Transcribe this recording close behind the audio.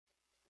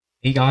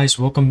Hey guys,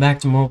 welcome back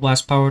to More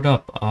Blast Powered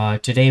Up.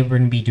 Today we're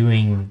going to be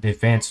doing the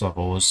advanced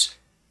levels.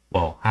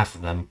 Well, half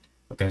of them.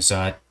 Because,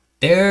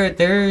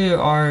 there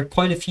are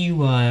quite a few,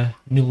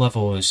 new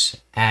levels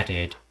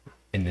added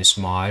in this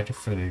mod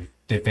for the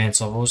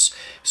advanced levels.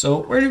 So,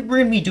 we're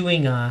going to be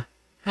doing,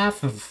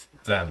 half of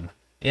them.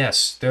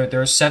 Yes, there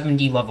are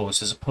 70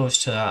 levels as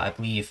opposed to, I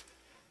believe,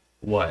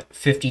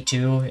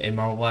 52 in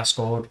Marble Blast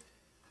Gold.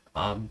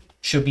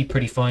 Should be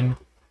pretty fun.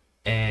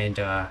 And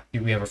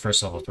here we have our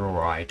first level, throw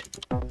ride.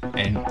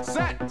 And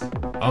set.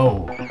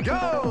 Oh,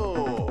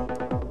 Go.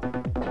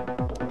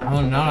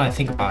 now that I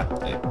think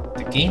about it,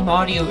 the game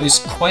audio is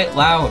quite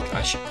loud.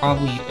 I should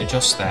probably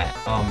adjust that.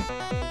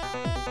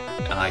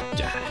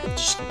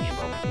 Just give me a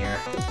moment here.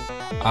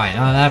 Alright,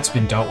 now that's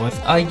been dealt with.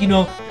 You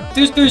know,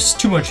 there's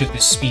too much of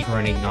this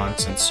speedrunning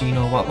nonsense. So you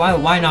know what?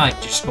 Why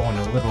not just go on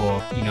a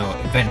little, you know,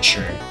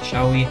 adventure,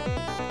 shall we?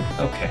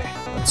 Okay,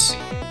 let's see.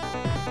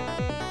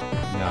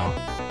 No.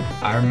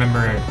 I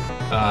remember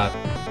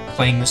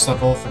playing this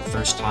level for the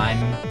first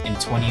time in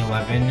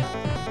 2011.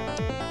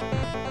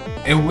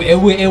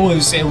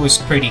 It was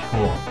pretty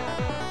cool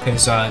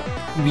because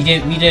we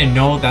didn't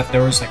know that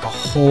there was like a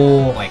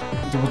whole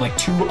there were like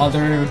two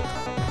other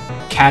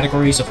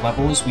categories of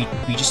levels. We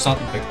just thought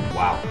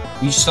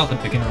we just thought the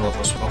beginner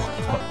levels were all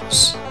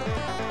levels.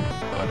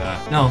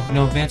 But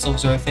no advanced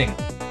levels are a thing.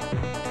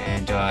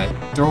 And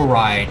throw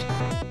ride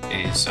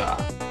is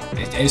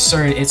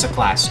it's a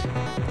classic.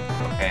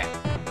 Okay.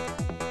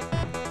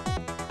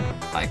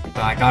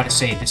 I gotta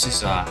say, this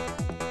is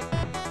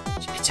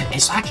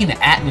it's lacking the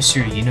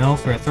atmosphere, you know,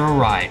 for a throw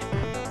ride.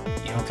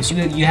 You know, because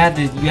you have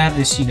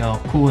this, you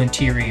know, cool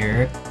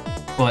interior,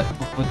 but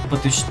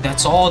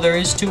that's all there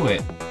is to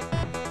it.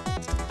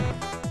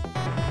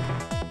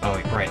 Oh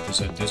right,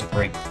 there's a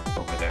break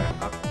over there.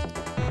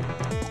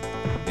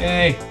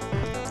 Okay.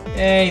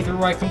 Yay, throw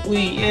ride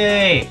complete,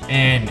 yay!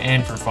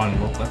 And for fun,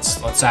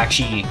 let's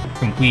actually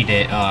complete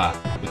it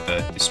with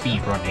the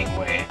speed running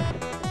way.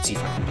 Let's see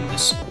if I can do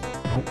this.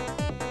 Oh.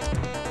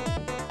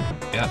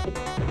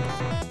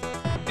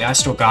 Yeah, I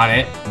still got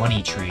it.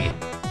 Money tree.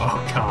 Oh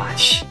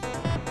gosh.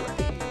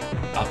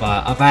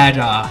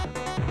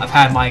 I've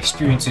had my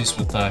experiences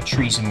with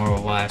trees in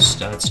Marble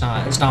Blast. It's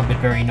not been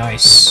very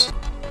nice.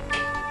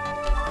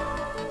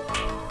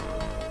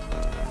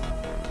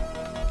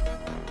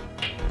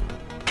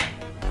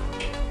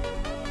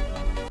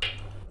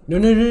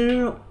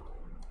 No.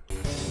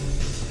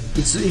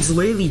 It's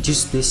literally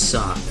just this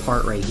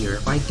part right here.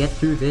 If I get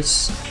through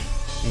this,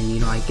 and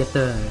you know I get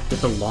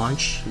the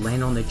launch,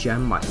 land on the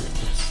gem.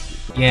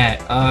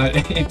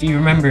 If you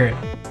remember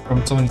from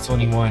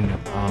 2021,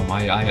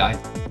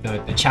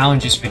 the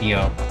challenges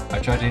video, I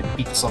tried to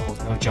beat this level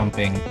with no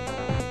jumping.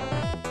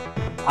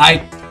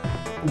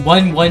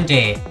 One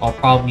day I'll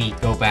probably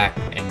go back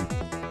and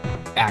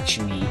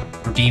actually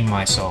redeem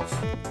myself.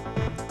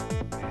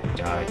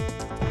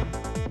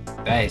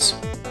 And that is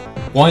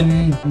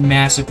one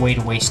massive way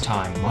to waste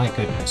time. My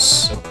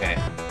goodness. Okay.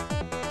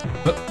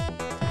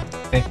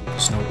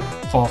 There's no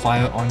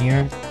qualify on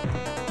here,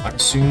 I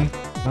assume.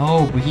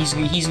 No, but he's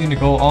gonna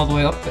go all the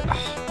way up there.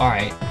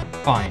 Alright,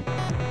 fine.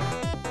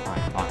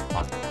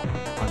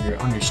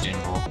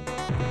 Understandable.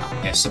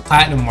 Yes, the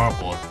platinum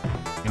marble.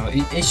 You know,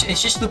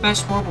 it's just the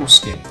best marble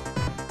skin.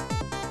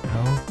 You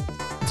know,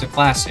 it's a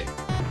classic.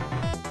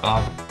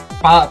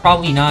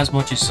 Probably not as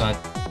much as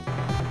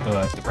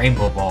the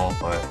rainbow ball,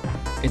 but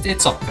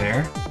it's up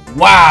there.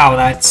 Wow,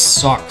 that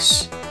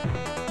sucks.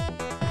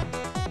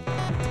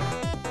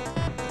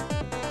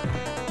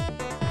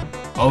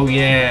 Oh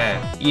yeah!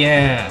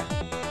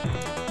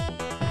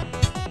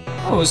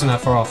 Oh, wasn't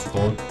that far off the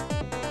gold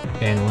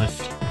fan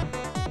lift.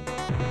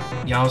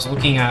 Yeah, I was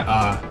looking at,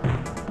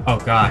 oh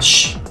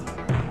gosh.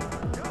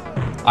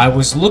 I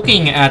was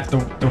looking at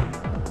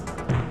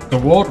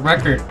the world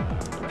record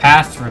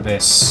path for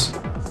this.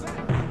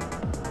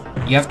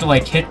 You have to,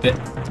 like, hit the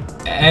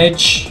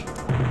edge.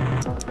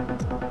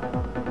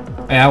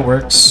 Yeah, that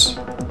works.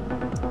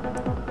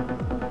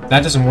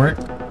 That doesn't work.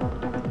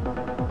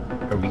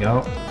 There we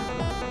go.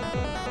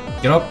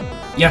 Get up.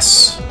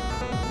 Yes.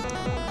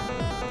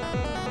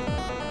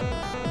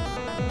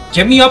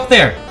 Get me up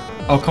there.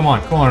 Oh, come on.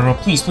 No,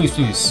 please.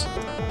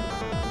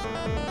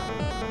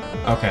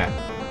 Okay.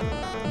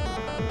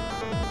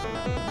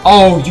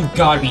 Oh, you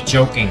gotta be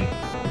joking.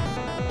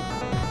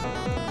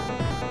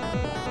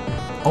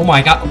 Oh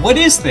my god. What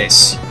is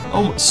this?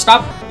 Oh,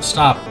 stop.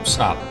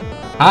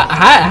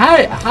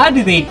 How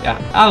do they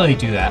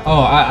do that? Oh,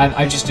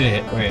 I just did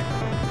it. Wait.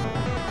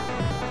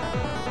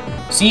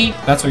 See?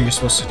 That's what you're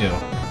supposed to do.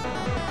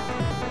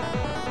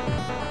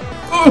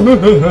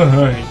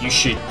 You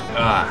should,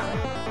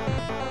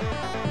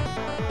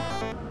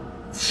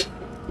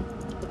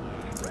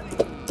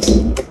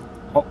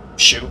 Oh,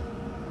 shoot.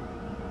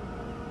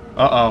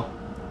 Uh-oh.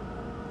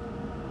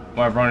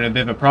 Well, I've run into a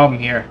bit of a problem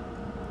here.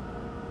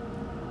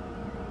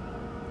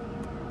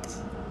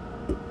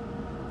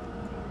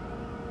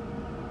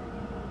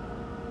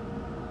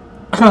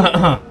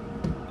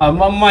 I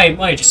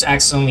might just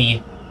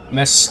accidentally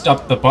messed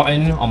up the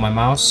button on my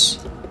mouse.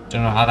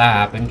 Don't know how that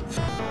happened.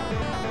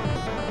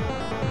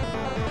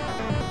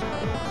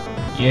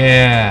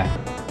 Yeah.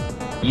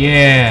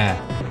 Yeah.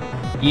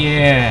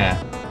 Yeah.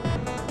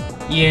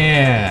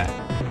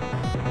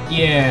 Yeah.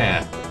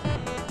 Yeah.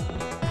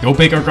 Go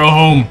big or go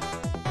home.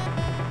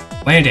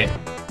 Land it.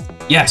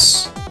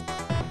 Yes.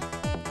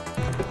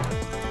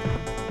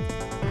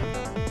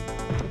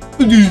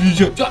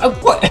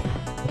 What?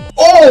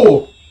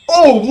 Oh!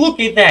 Oh,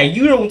 look at that.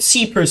 You don't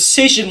see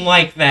precision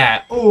like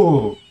that.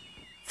 Oh.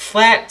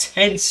 Flat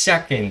 10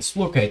 seconds.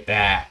 Look at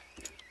that.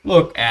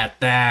 Look at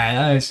that.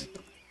 That is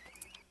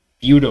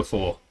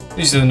beautiful.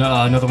 This is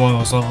another one of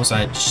those levels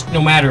that just,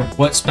 no matter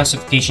what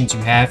specifications you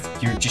have,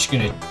 you're just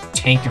gonna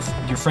tank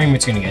your frame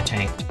rate's gonna get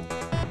tanked.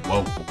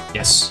 Whoa.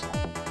 Yes.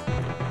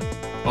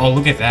 Oh,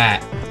 look at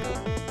that.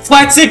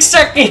 Flat 6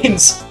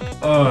 seconds!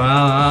 Oh,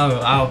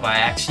 how have I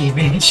actually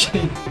managed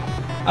it?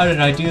 How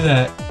did I do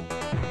that?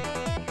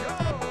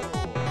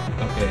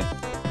 Okay.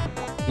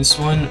 This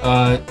one,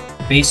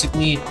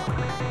 basically,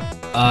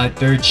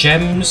 there are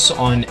gems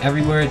on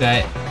everywhere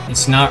that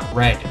it's not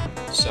red.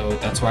 So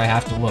that's where I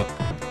have to look.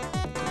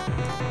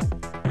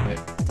 Okay.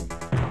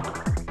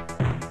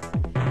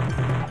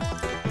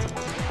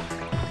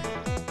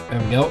 There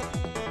we go.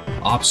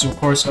 Obstacle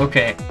course,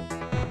 okay.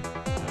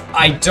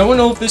 I don't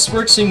know if this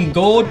works in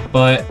gold,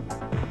 but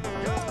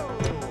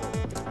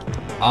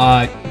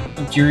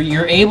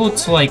you're able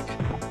to like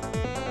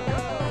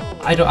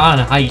I don't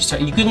know how you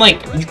start. You can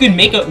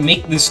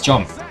make this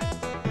jump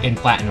in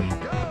platinum.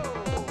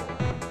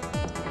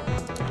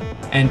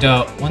 And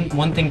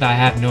one thing that I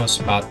have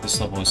noticed about this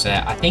level is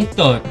that I think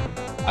the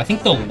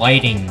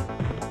lighting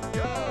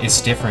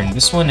is different.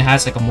 This one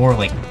has like a more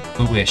like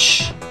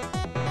bluish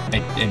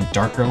and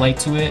darker light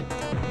to it.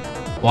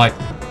 Like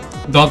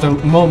the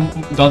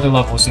other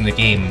levels in the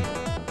game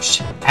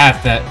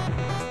have that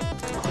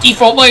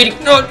default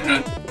lighting. No.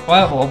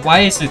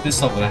 Why is it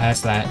this level that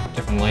has that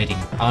different lighting?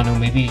 I don't know,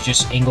 maybe you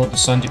just angled the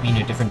sun to be in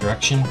a different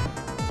direction?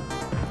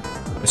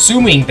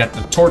 Assuming that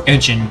the torque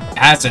engine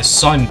has a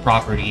sun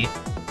property.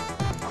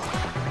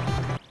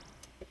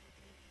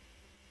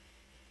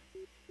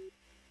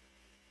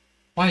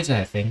 Why is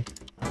that a thing?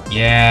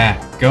 Yeah,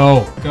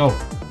 go.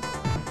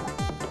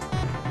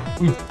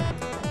 Ooh.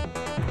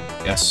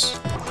 Yes.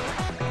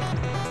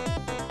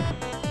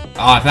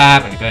 Oh, if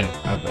that happened again,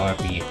 I'd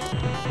be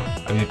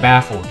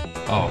baffled.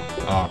 Oh,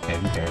 okay,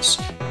 who cares?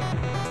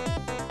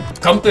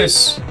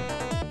 Compass!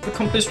 The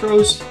compass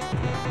rose!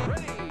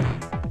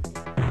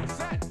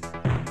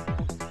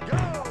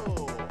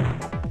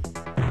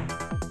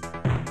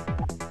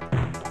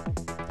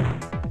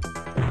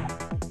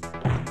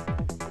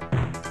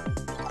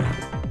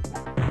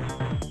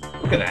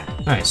 Look at that.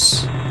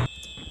 Nice.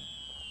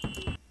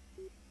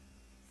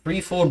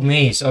 Threefold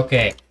maze.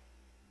 Okay.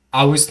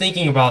 I was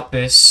thinking about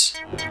this.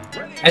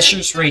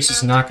 Escher's race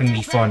is not going to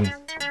be fun.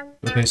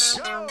 Because,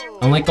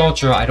 unlike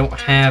Ultra, I don't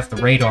have the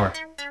radar.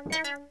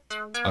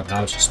 Oh,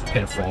 that was just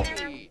pitiful.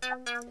 Okay.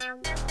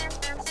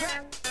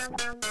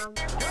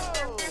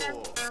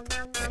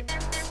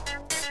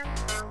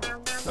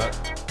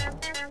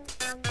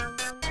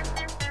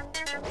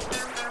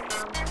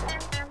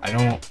 I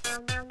don't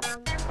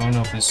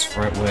know if this is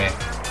the right way.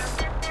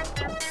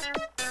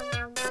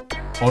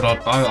 Hold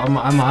up,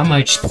 I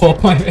might just pull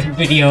up my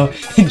video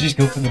and just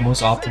go for the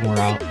most optimal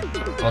route.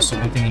 Also,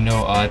 one thing you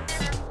know,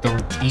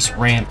 these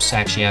ramps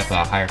actually have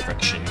a higher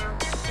friction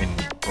than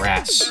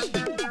grass,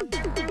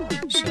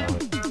 so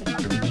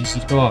they're really easy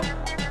to go up.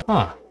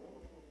 Huh.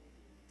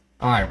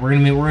 All right, we're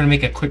gonna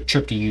make a quick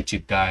trip to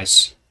YouTube,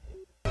 guys.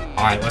 All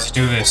right, let's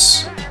do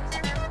this.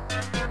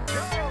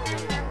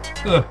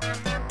 Ugh.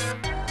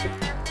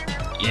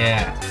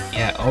 Yeah.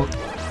 Oh,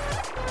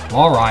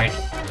 all right.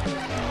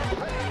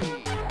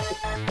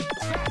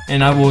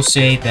 And I will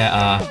say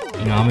that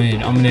you know,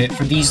 I'm gonna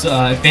for these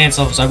advanced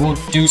levels, I will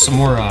do some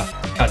more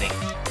cutting.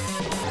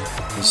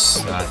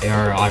 They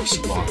are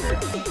obviously longer.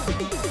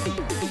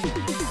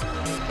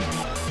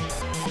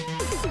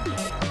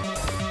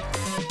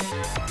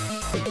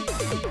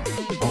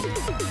 Oh,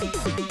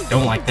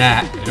 don't like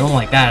that. I don't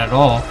like that at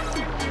all.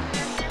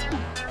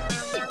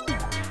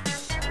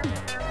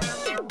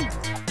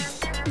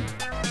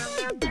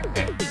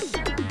 Okay.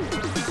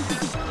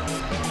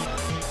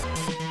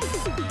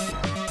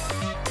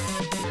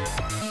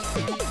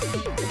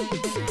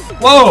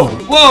 Whoa!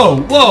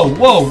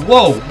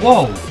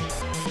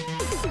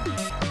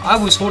 I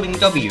was holding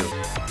W.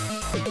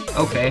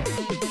 Okay.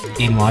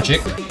 Game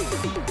logic.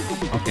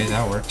 Okay,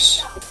 that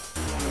works.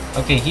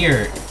 Okay,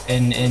 here.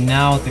 And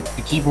now the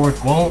keyboard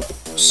won't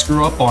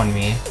screw up on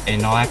me,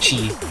 and I'll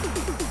actually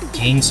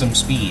gain some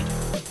speed.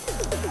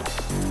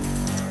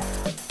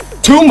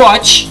 Too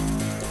much!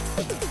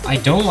 I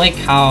don't like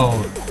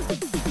how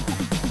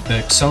the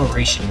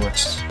acceleration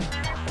works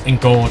in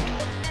gold.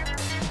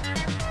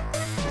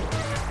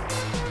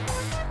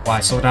 Why,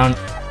 slow down.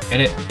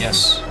 Get it?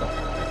 Yes.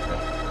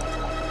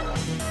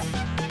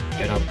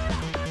 Get up.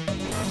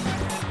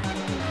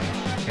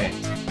 Okay.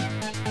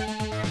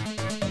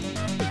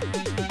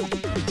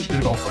 Just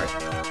gonna go for it.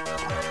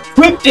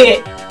 Whipped it!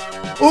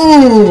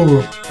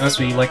 Ooh! That's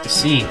what you like to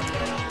see.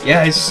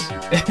 Yes!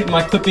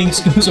 My clipping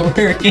skills are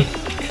working.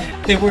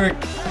 They work.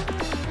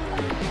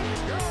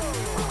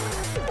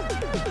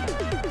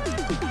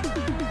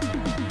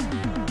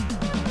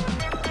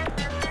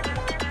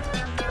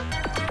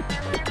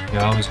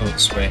 I always go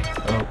this way.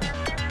 Oh.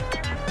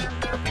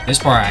 Okay, this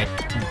part I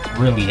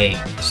really hate.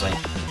 It's like...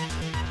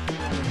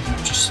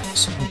 Just...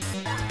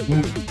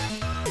 Move.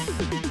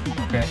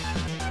 Okay.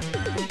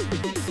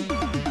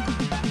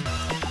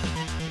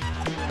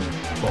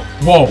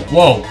 Whoa,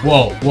 whoa,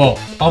 whoa, whoa.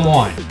 Come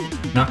on.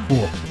 Not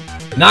cool.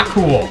 Not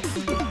cool.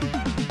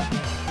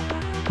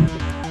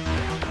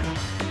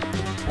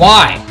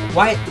 Why?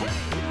 Why?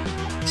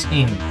 This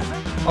game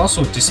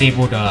also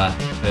disabled the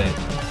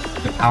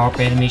power-up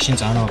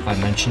animations. I don't know if I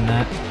mentioned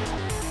that.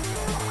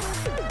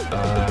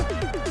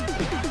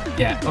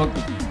 Yeah. Oh,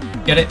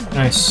 get it?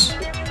 Nice.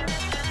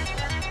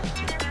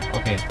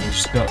 Okay, we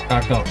just go.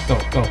 Gotta go. Go.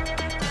 Go.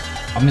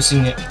 I'm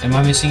missing it. Am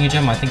I missing a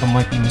gem? I think I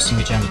might be missing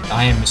a gem.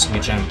 I am missing a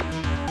gem.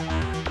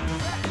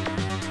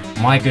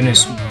 My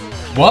goodness.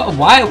 What?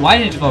 Why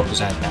did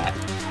developers add that?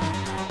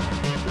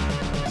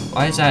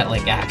 Why is that,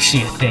 like,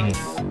 actually a thing?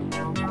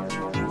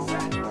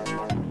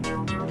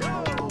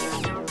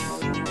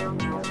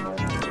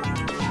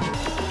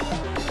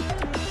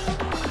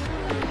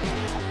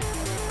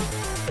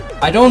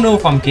 I don't know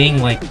if I'm getting,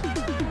 like,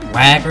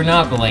 lag or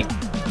not, but, like,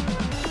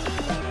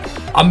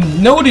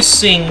 I'm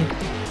noticing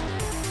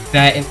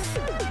that if,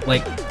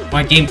 like,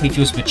 my gameplay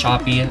feels a bit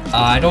choppy.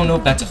 I don't know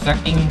if that's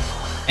affecting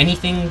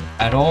anything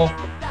at all,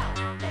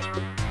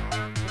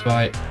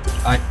 but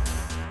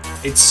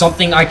it's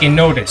something I can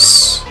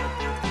notice.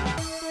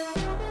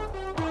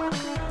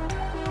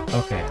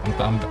 Okay,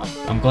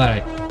 I'm glad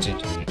I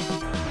didn't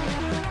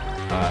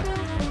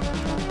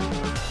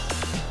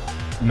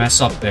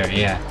mess up there.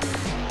 Yeah.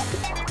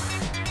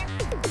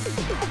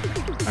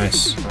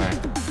 Nice. Alright.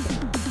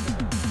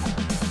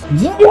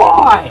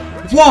 Why?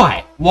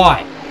 Why?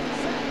 Why?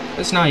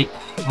 That's not...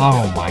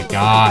 Oh my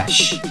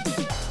gosh.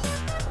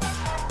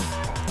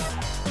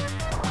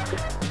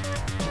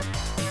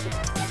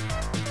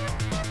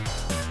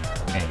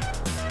 Okay.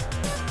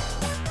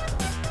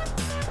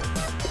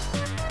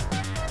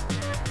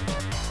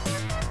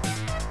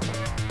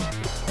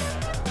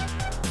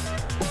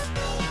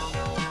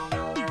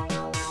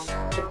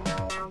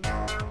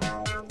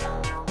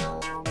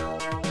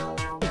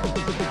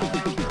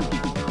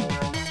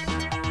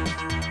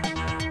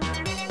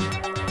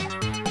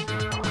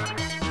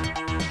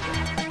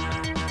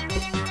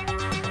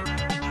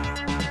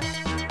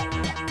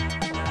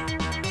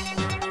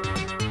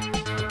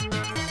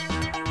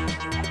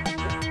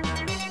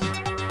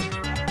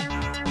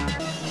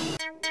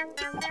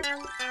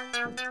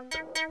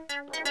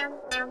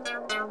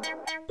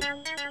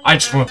 I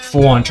just went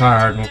full on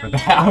tryhard over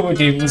that.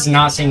 It was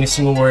not saying a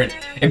single word.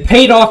 It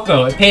paid off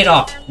though. It paid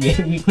off.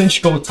 We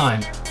clinched goal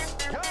time.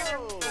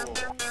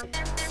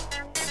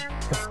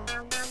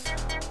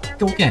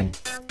 Go again.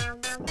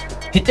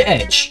 Hit the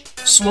edge.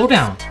 Slow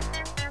down.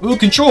 Ooh,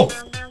 control.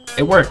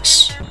 It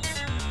works.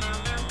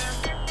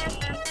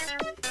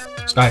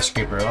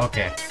 Skyscraper.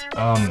 Okay.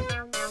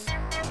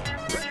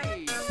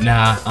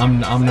 Nah. I'm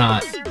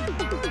not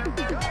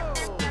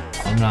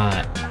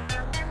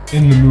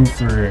in the mood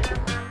for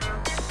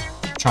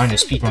trying to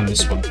speedrun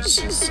this one.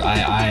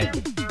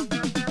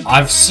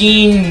 I've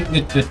seen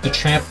the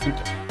trap.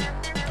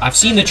 I've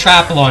seen the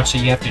trap launch that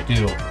you have to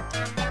do.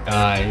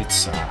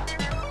 It's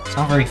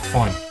not very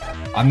fun.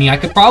 I mean, I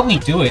could probably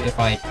do it if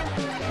I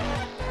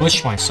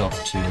push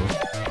myself to.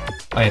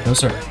 Oh yeah,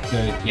 those are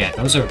good. Yeah,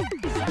 those are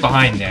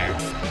behind there.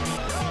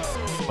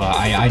 But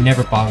I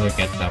never bother to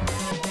get them.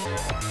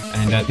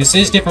 And this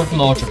is different from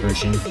the Ultra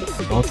version.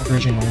 The Ultra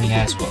version only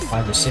has what,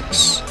 5 or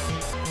 6.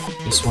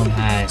 This one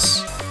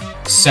has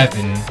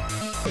 7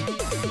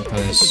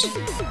 because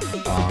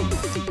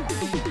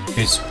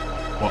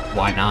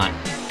why not?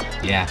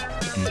 Yeah.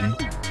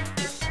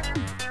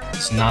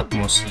 It's not the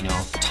most, you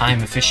know,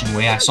 time efficient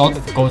way. I saw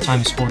that the go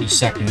time is 40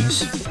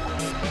 seconds.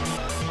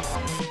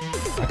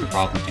 I could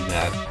probably do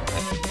that,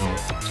 but no.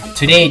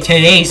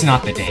 Today's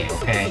not the day,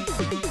 okay?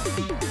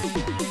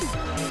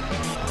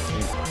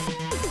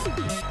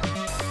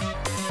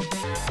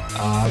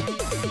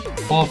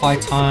 Qualify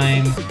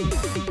time.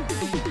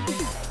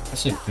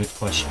 That's a good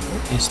question.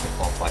 What is the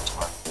qualify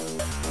time?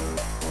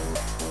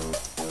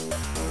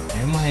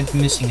 Am I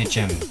missing a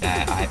gem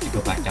that I have to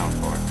go back down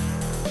for?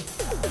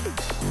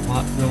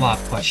 There are a lot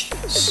of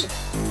questions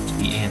to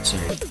be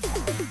answered.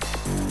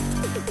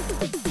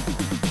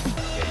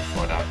 Okay,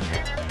 float out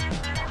here.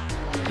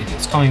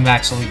 It's coming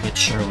back slowly but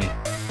surely.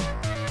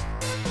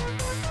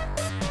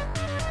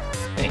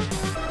 Hey.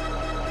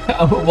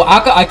 Well,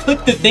 I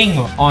clicked the thing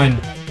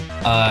on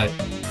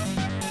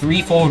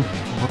threefold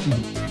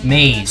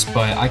maze,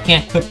 but I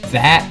can't click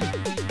that.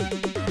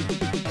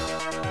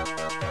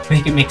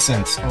 Make it make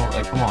sense. Oh,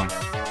 like, come on.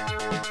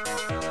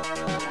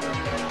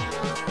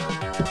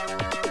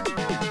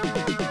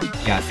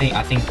 Yeah, I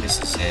think this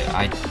is it.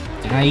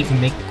 Did I even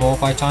make the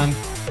qualify time?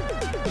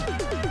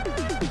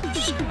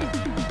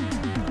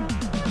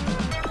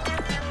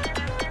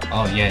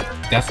 Oh yeah,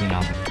 definitely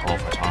not the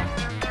qualify time.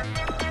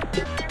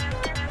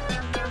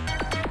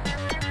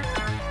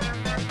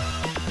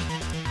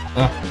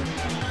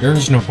 There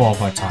is no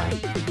qualify time.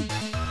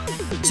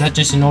 Is that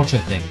just an ultra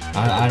thing?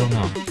 I don't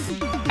know.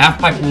 Half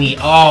pipe me.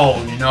 Oh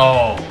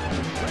no.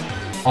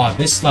 Oh,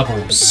 this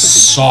level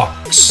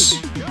sucks.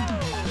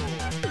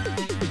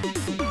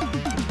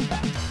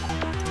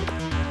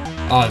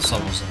 Oh, this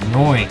level's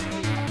annoying.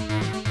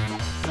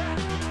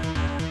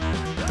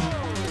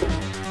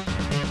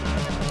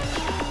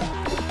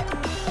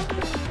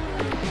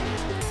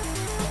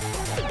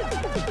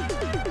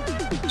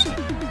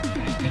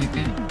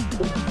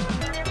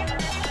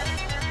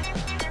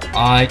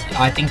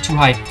 I think too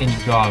high and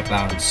you go out of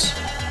bounds.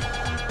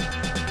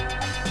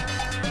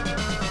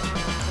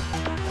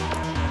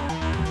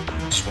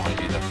 Just want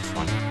to do that for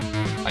fun.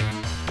 Like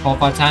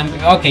qualify time.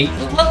 Okay,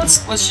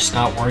 let's just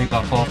not worry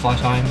about qualify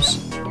times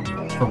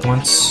for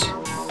once.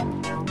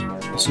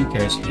 Because who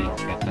cares if you don't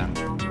get them?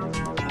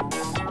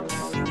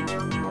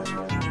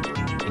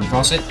 Can you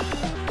cross it?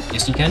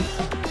 Yes, you can.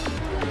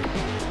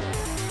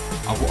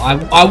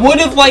 I would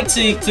have liked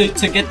to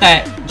get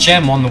that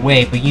gem on the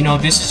way, but you know,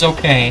 this is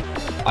okay,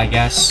 I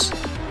guess.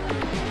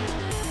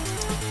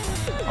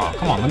 Oh,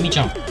 come on, let me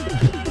jump.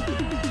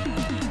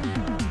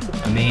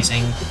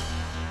 Amazing.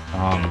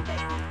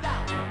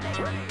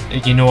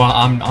 You know what,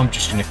 I'm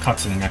just gonna cut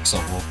to the next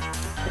level.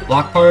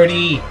 Block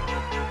party!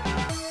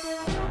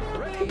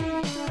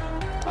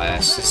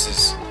 Yes, this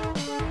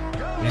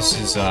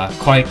is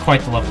quite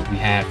the level we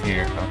have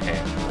here. Okay.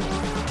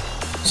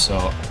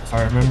 So, if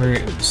I remember,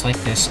 it was like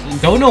this.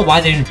 Don't know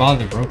why they didn't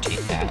bother to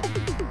rotate that.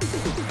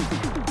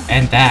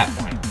 And that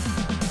one.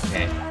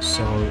 Okay,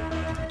 so,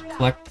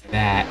 collect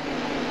that.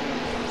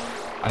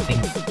 I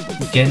think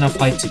get enough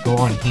height to go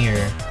on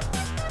here.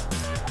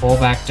 Pull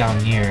back down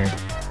here.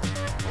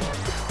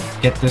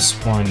 Get this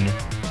one.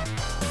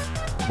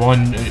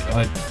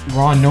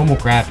 We're on normal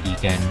gravity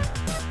again.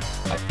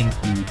 I think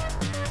you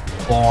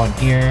fall on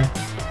here.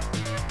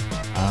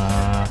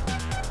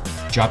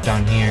 Drop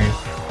down here.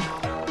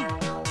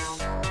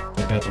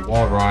 The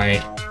wall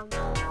ride.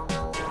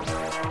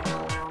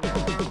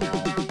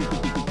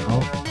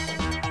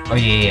 Oh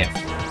yeah.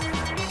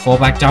 Fall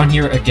back down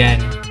here again.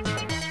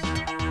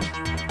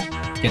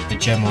 Get the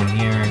gem on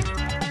here.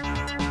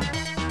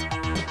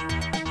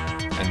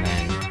 And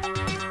then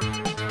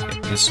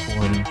get this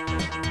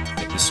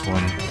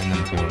one, and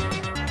then boom.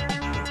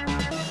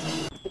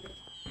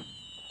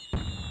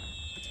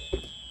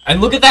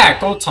 And look at that!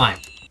 Gold time!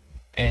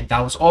 And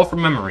that was all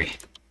from memory.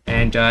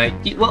 And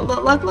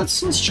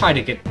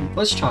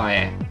let's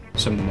try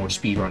some more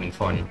speedrunning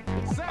fun.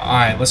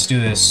 Alright, let's do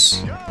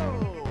this.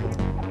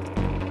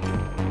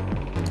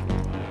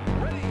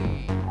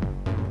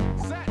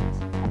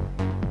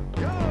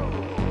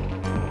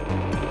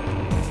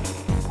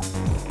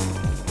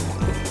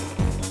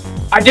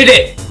 I did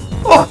it!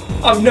 Oh,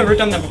 I've never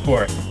done that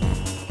before.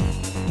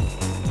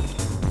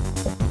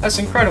 That's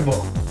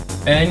incredible.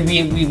 And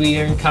we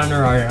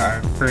encounter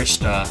our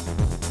first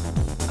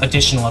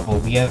additional level.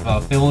 We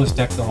have Phil's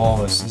Deck the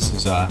Halls. This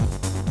is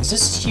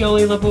this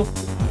TLA level?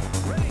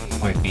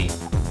 Might be.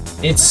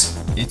 It's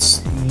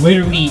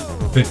literally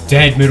the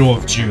dead middle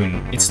of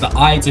June. It's the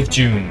Ides of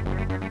June.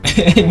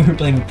 And we're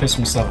playing the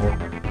Christmas level.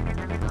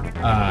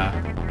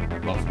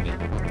 Well for me.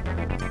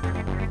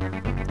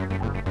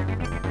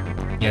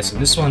 Yeah, so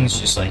this one's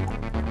just like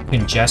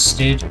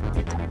congested.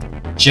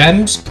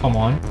 Gems? Come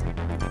on.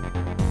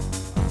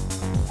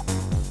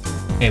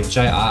 Okay, which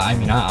I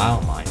mean I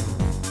don't mind.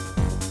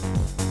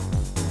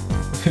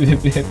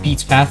 It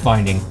beats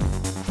pathfinding.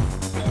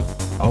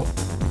 Oh.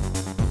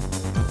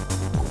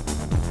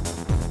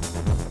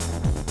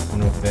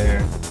 One over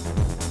there.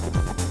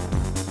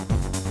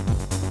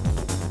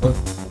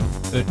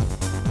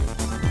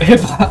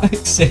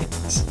 Hypnotic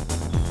 6.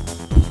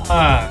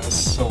 Ah, that's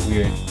so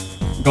weird.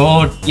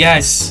 Gold,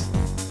 yes!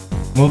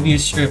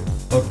 Mobius strip.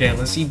 Okay,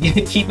 let's see.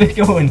 Keep it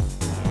going.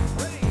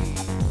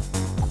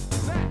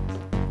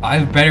 I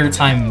have better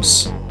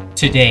times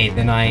today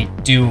than I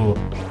do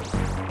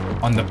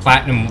on the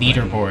platinum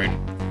leaderboard.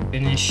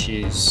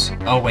 Finishes.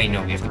 Oh wait,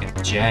 no, we have to get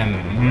the gem.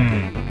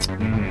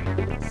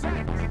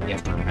 You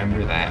have to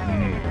remember that.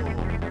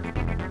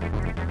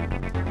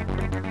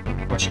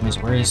 Question is,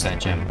 where is that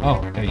gem?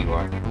 Oh, there you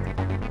are.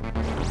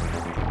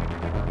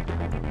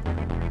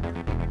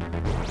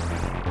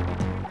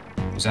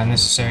 Is that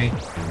necessary?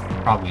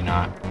 Probably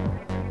not.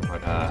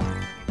 But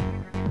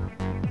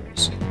where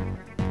is it?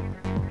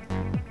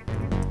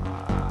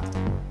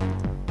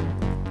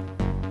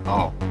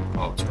 Oh,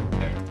 it's right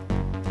there.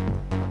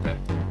 Okay.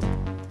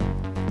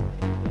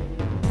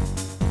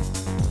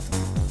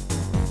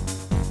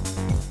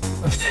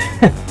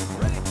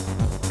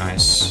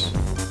 Nice.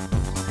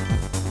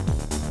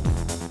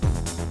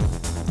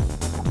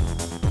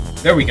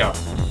 There we go.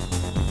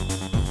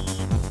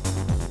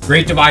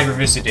 Great Divide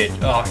Revisited.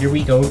 Oh, here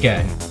we go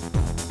again.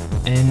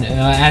 And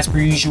as per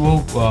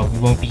usual, we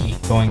won't be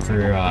going for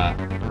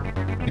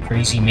the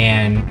crazy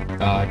man,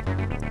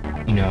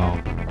 you know,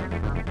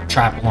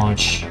 trap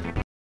launch.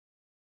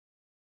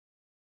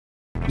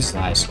 This is the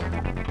highest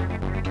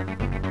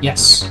one.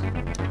 Yes.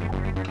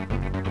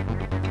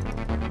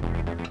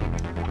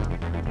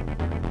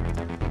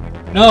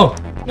 No!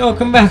 No,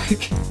 come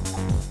back!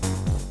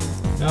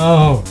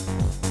 No!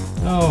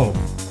 No!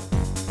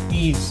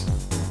 Please.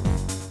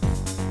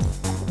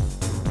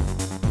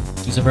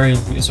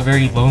 it's a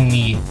very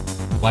lonely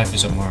life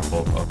as a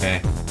marble,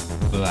 okay?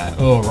 Look at that.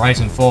 Oh, rise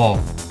and fall.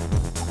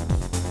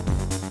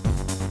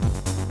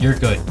 You're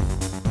good.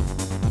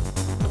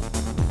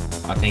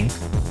 I think.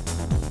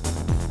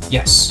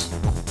 Yes.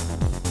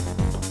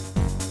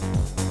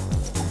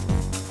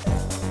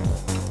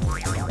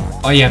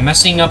 Oh yeah,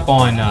 messing up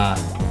on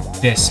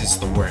this is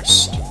the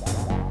worst.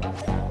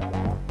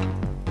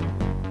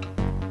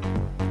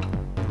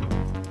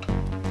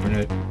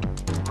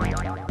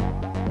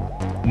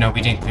 No,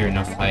 we didn't clear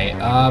enough light.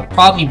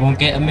 Probably won't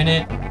get a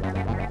minute.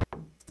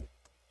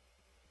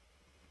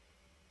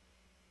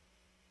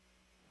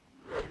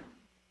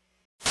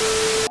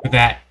 Look at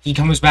that. He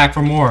comes back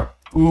for more.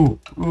 Ooh,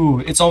 ooh,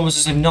 it's almost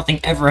as if nothing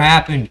ever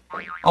happened.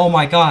 Oh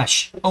my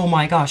gosh. Oh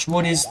my gosh,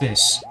 what is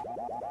this?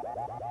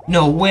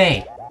 No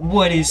way.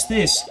 What is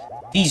this?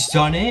 He's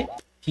done it?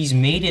 He's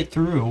made it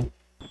through.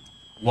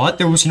 What?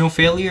 There was no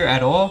failure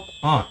at all?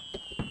 Huh.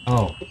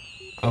 Oh.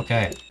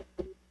 Okay.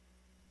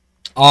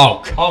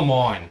 Oh, come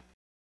on.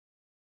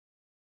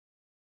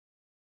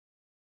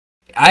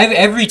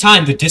 Every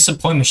time the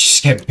disappointments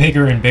just get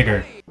bigger and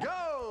bigger.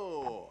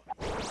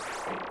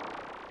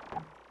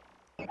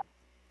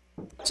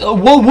 So,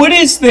 what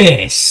is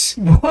this?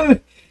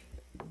 What?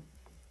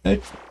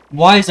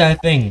 Why is that a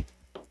thing?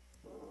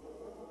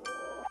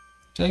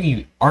 Telling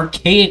you,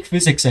 archaic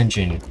physics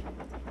engine.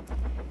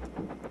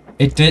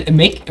 It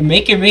make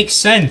it make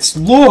sense.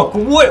 Look,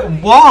 what?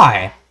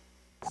 Why?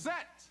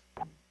 Set.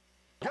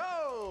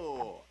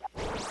 Go.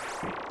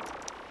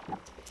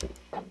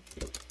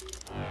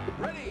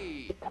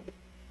 Ready.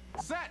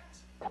 Set.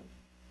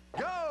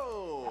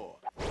 Go.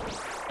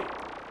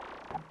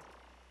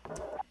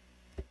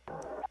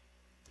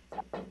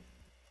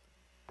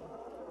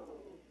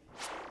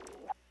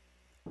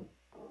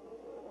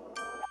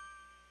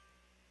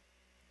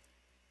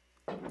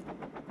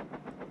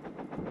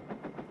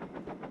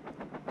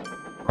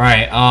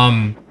 Right,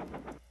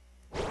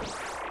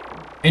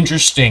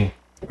 interesting.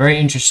 Very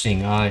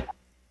interesting.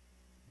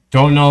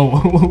 Don't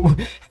know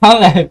how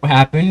that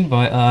happened,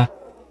 but,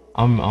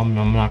 I'm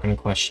not gonna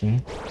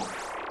question.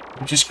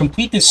 Just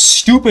complete this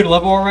stupid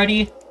level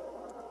already?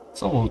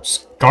 This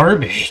level's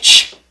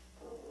garbage.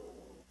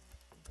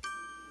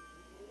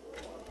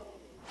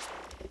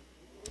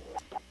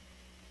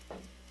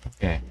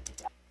 Okay.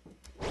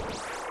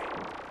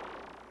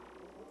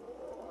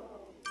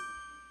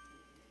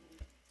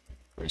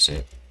 Where is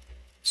it?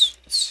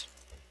 It's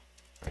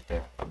right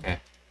there. Okay.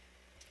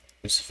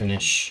 Just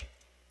finish.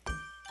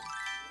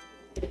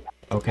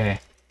 Okay.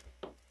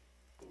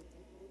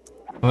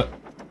 What?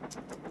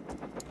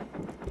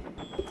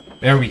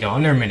 There we go.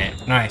 Under a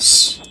minute.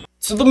 Nice.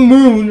 To the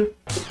moon.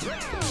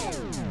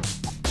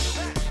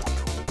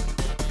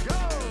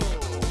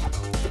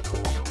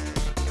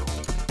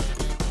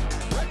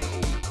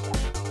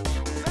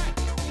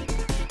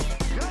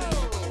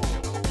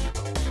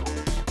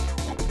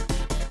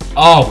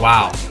 Oh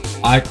wow!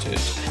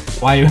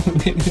 Why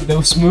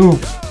those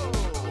move?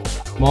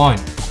 Come on!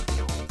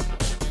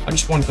 I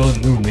just want to go to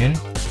the moon, man.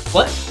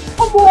 What?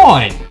 Come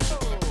on!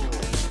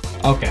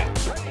 Okay.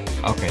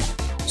 Okay.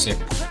 Sick.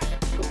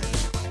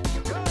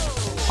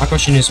 My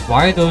question is,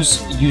 why are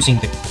those using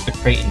the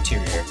crate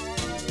interior?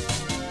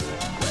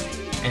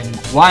 And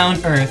why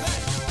on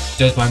earth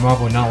does my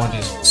marble not want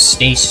to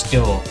stay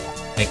still,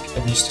 like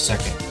at least a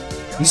second?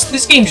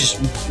 This game just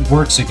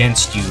works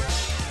against you.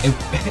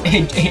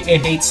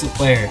 It hates the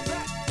player.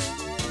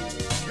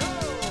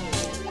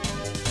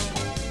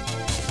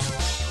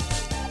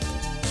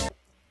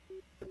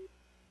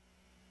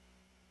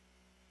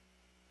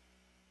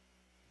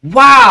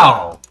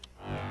 Wow!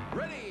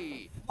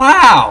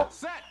 Wow!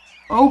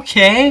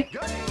 Okay.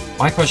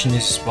 My question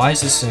is, why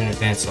is this an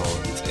advanced level?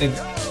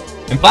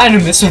 In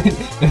Platinum, this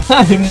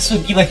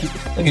would be like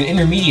an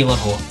intermediate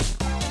level.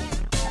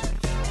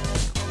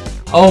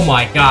 Oh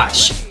my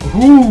gosh!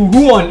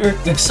 Who on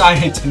earth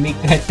decided to make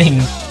that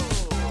thing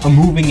a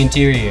moving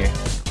interior?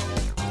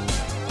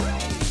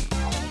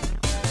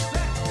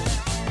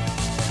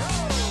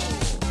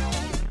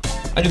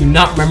 I do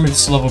not remember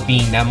this level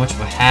being that much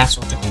of a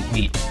hassle to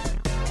complete.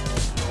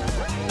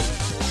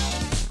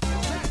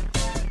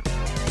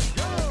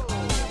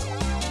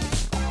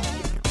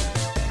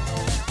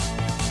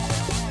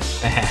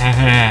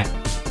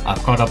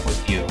 I've caught up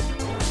with you.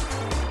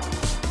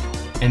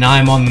 And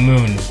I'm on the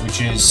moon,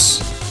 which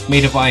is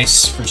made of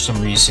ice for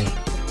some reason.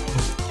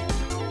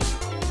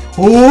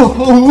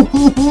 Ooh,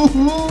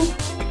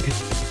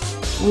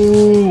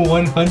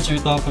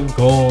 100th off of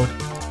gold.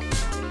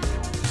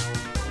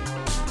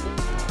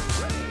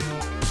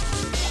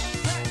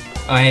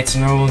 I had to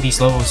know these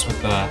levels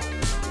with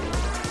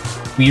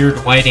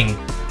weird lighting.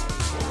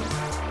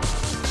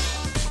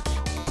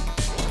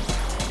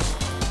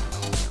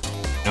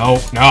 No,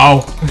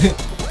 no.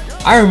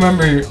 I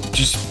remember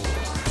just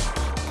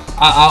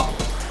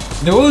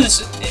there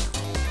was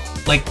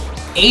like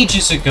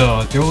ages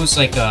ago. There was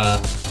like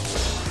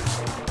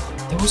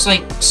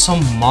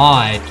some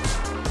mod.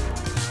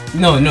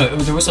 No,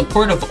 there was a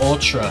port of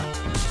Ultra,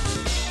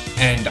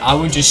 and I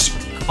would just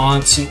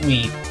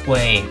constantly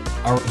play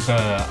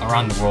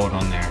around the world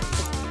on there.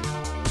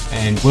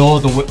 And Will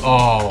of the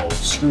oh,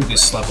 screw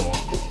this level.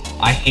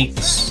 I hate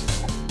this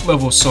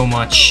level so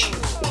much.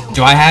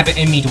 Do I have it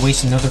in me to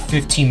waste another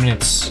 15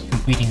 minutes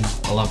completing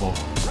a level?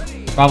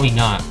 Probably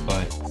not,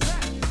 but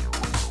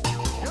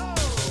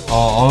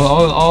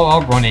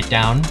I'll run it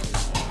down.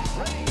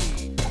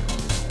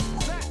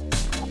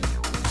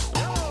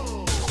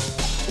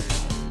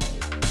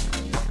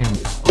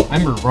 I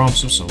remember ROM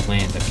supposed to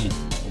land. That'd be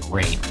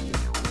great.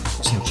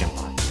 There's no jump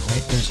line,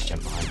 right? There's a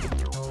jump line.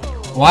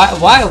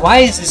 Why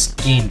is this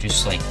game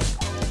just like?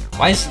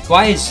 Why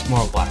is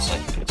Moral Blast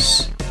like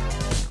this?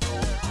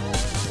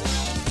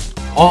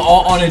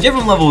 On a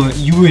different level,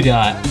 you would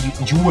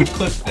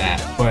clip that,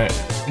 but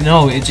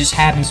no, it just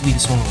happens to be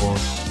this one level.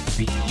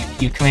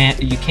 You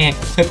can't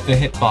clip the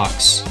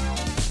hitbox.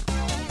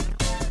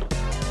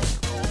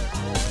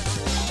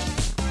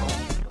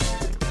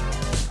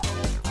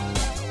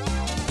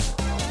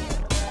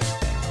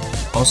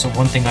 Also,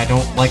 one thing I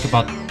don't like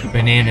about the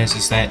bananas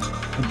is that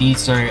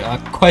these are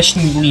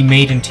questionably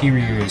made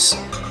interiors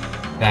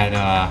that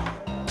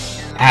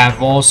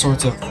have all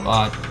sorts of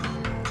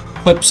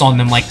clips on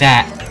them like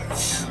that.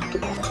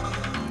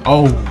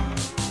 Oh,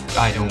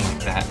 I don't like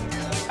that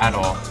at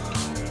all.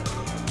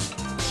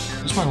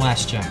 Where's my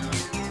last gem?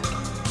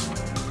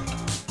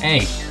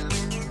 Hey,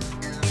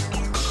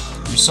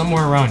 you're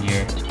somewhere around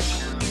here.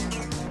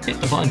 Hit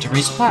the button to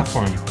raise the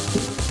platform.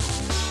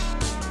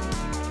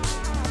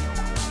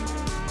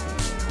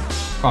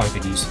 Probably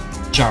could use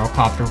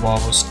gyrocopter while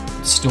it was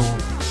still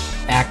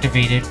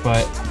activated,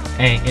 but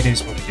hey, it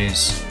is what it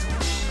is.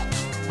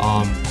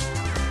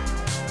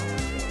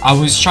 I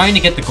was trying to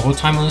get the gold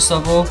time on this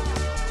level.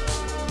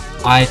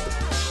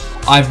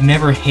 I've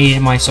never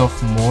hated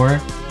myself more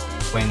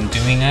when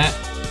doing that.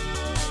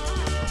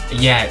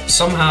 Yeah,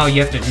 somehow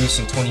you have to do this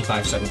in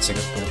 25 seconds to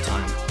get gold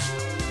time.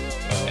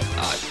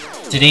 But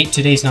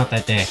today's not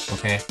that day,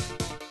 okay?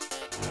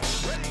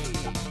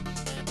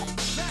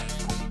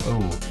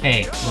 Oh,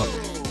 hey, look.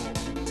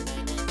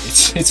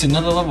 It's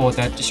another level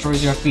that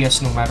destroys your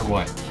FPS no matter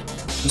what.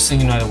 Just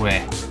thinking another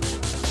way.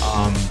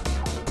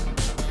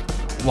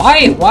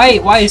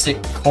 Why is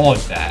it called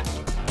that?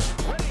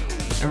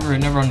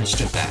 Never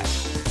understood that.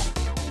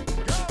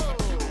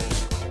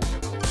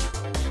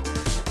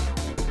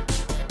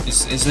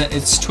 Is that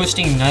it's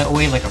twisting that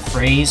away like a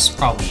phrase?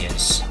 Probably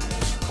is.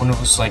 One of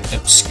those like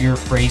obscure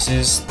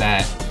phrases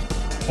that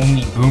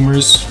only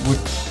boomers would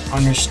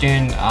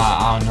understand.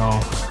 I don't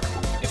know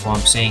if what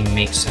I'm saying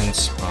makes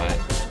sense, but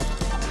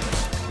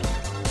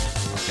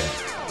okay.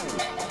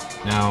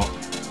 Now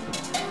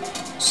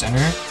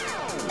center,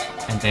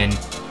 and then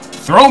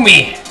throw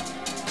me.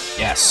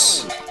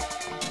 Yes.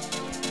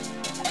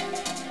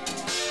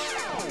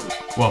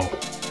 Whoa.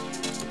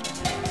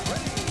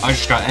 I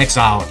just got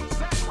exiled.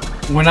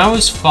 When I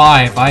was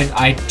 5,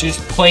 I just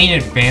play an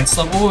advanced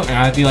level and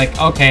I'd be like,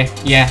 okay,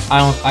 yeah,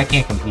 I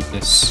can't complete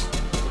this.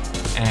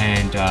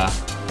 And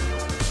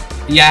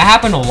yeah, it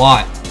happened a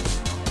lot.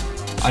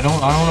 I don't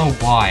know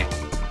why.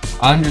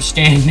 I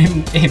understand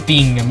it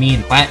being a me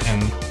and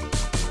platinum.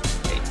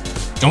 Hey,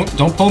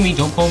 don't pull me,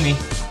 don't pull me.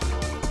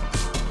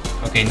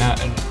 Okay, now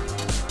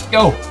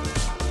go.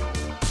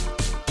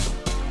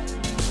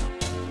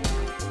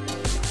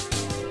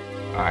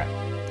 Alright.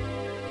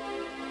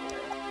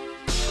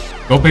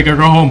 Go big or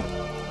go home.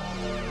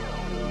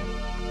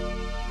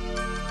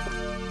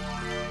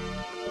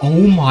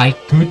 Oh my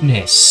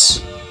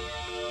goodness.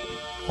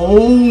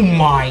 Oh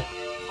my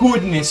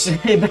goodness.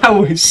 That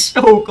was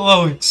so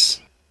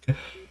close.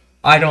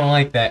 I don't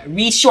like that.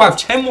 We still have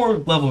 10 more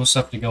levels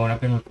left to go, and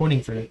I've been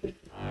recording for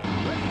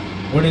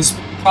what has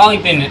probably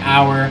been an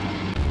hour.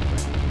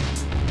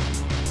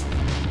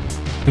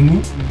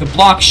 The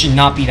block should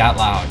not be that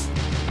loud.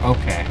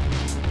 Okay.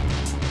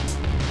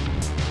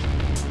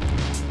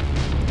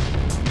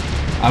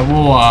 I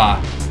will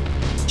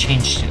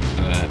change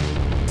the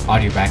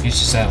audio back. It's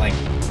just that like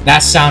that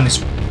sound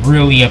is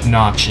really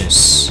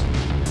obnoxious.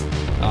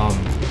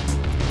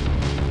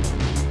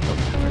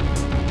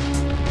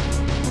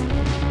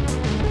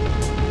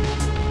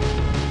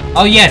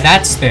 Oh yeah,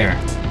 that's there.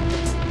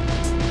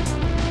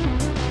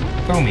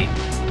 Throw me.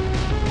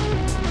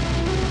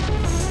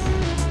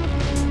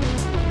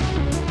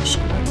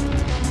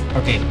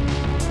 Okay.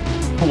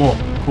 Cool.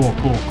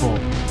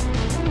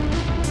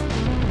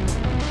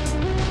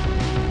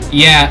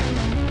 Yeah,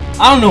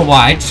 I don't know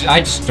why. I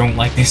just don't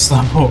like this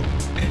level,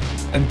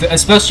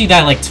 especially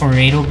that like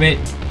tornado bit.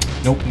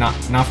 Nope, not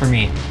for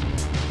me.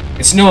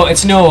 It's no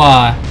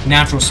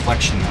natural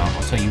selection though.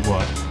 I'll tell you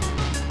what.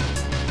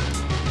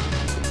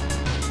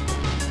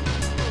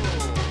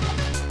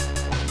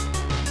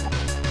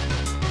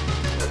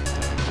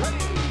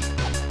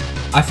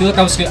 I feel like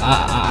I was gonna.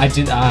 I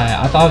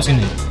thought I was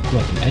gonna do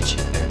like an edge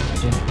hit there. I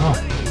didn't. Oh,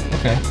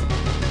 okay.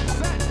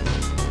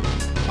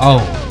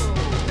 Oh.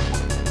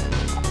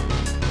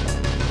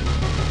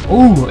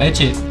 Ooh,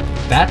 edge it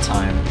that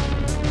time.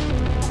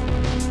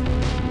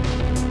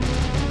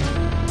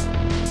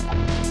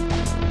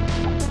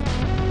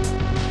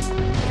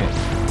 Okay.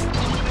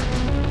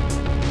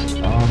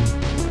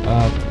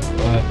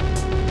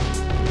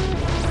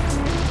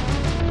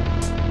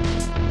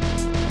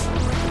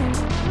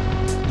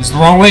 This is the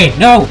wrong way.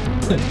 No.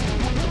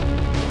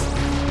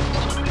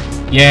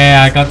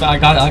 Yeah, I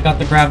got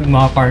the gravity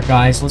modifier,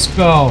 guys. Let's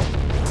go.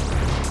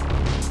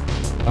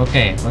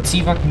 Okay, let's see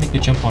if I can make the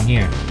jump on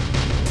here.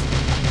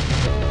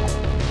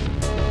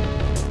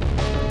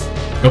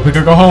 Go big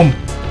or go home.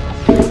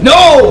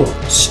 No!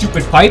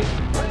 Stupid pipe.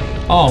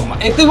 Oh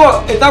my! If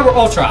that were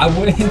Ultra, I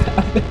wouldn't.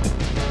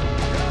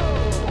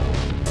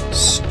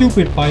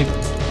 Stupid pipe.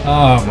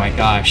 Oh my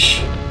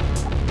gosh.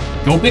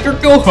 Go big or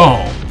go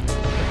home.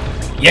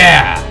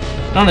 Yeah.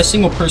 Not a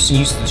single person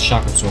uses the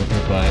shock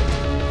absorber, but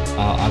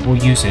I will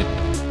use it.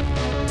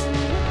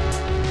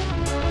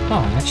 Oh,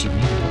 I actually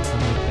made it up a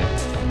little bit.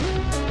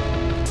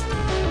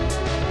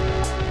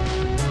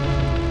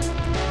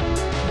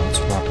 Let's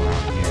wrap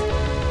around here.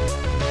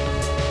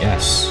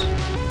 Yes.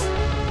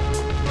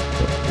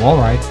 Wall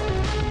ride.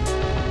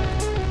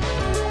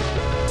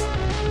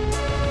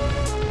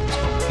 Let's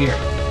go here.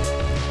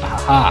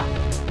 Aha!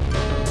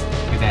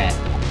 Look at that.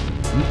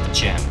 Meet the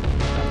gem.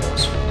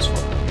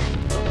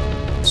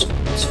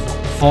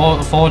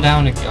 Let's fall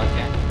down again.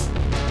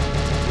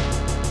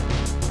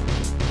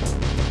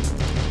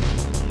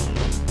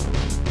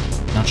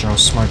 Not sure how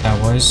smart that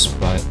was,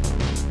 but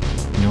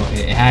you know,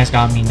 it has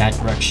got me in that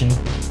direction.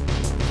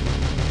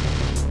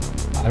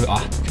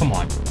 Come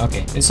on.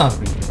 Okay, it's not a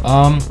big deal.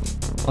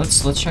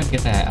 Let's try to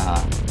get that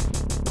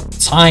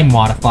time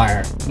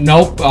modifier.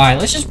 Nope. All right,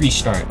 let's just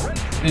restart.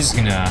 This is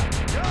gonna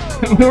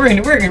we're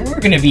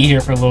gonna be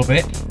here for a little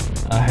bit.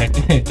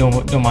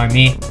 Don't mind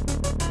me.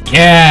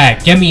 Yeah,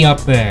 get me up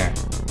there.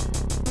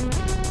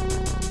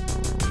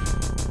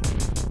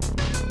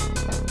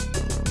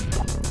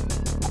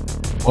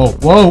 Whoa,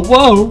 whoa,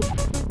 whoa!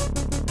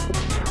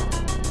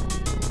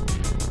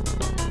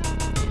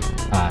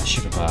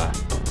 Should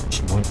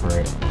went for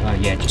it.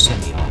 Yeah, just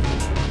send me off.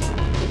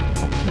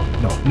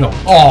 No.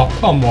 Oh,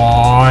 come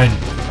on!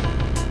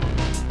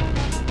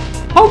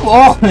 Come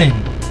on!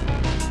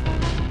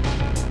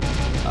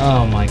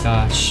 Oh my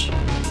gosh.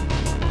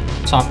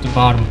 Top to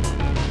bottom.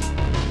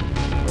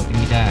 Oh, give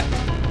me that.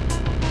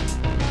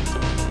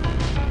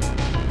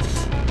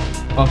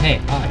 Oh, hey.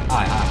 Hi.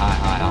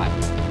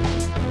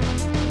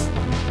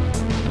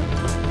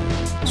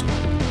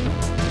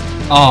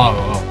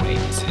 Oh, wait,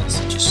 is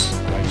it just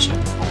right ship?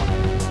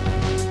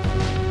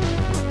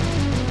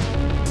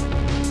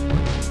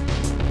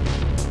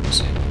 What's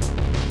it?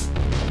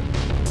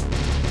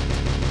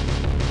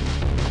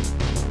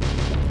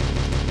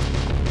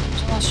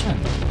 What's the last ship?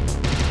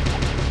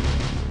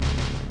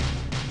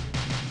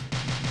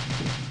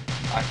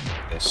 I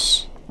think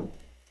this.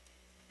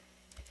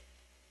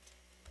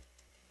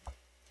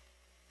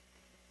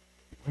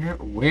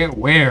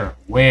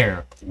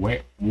 Where?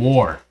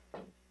 War.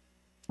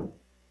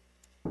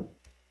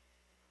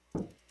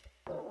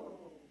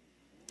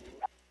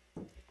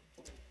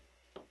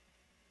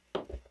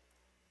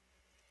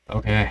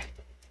 Okay.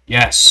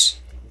 Yes.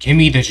 Give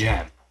me the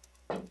gem.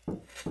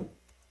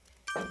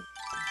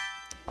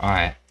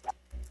 Alright.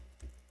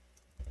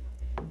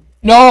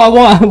 No, I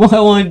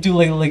want to do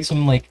like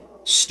some like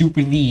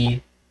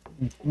stupidly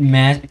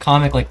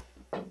comic like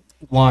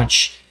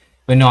launch,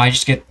 but no, I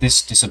just get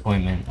this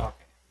disappointment. Okay.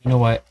 You know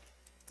what?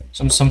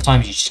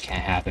 Sometimes you just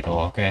can't have it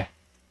all. Okay.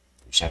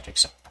 You just have to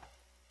accept that.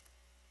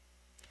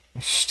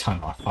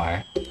 Time on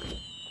fire.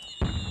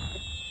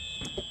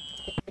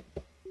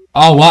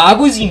 Oh, well, I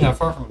wasn't even that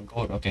far from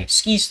gold. Okay,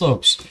 ski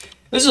slopes.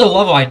 This is a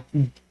level I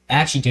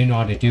actually didn't know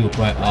how to do,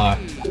 but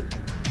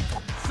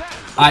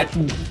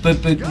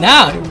but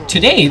now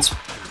today it's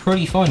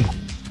pretty fun.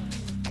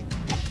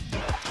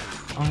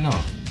 I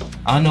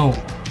don't know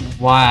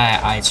why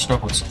I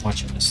struggled so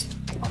much with this.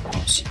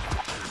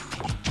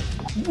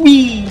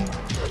 Whee!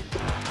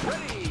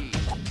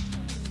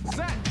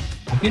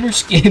 Beginner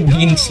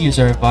skiers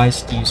are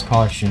advised to use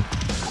caution.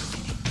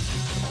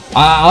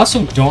 I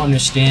also don't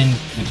understand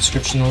the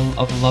description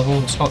of the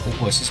level. It's called,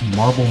 what's this,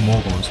 Marble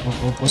Moguls?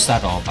 What's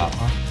that all about,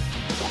 huh?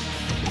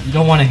 You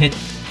don't want to hit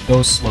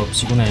those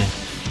slopes. You want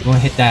to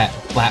hit that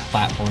flat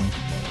platform.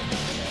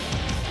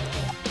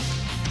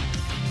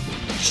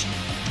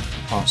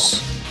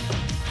 Cross.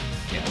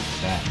 Yeah,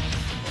 like that.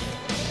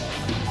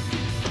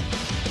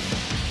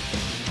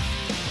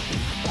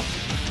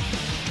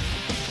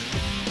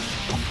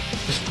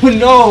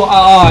 No!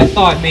 I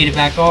thought I made it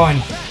back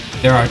on.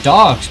 There are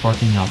dogs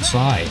barking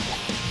outside.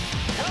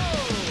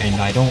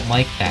 And I don't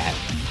like that.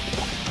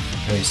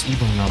 Because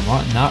even when I'm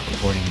not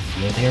recording the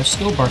video, they are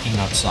still barking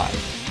outside.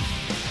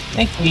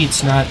 Thankfully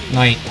it's not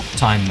night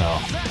time though.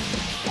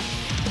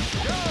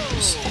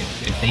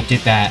 If they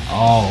did that,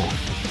 oh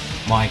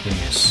my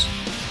goodness.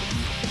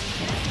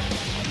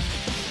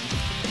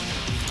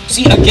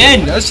 See,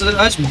 again, that's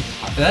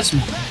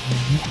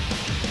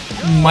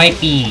might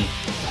be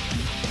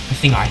the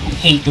thing I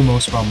hate the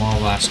most about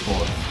Marvel Last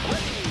Gore.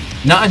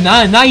 Not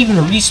even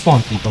a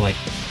respawn thing, but like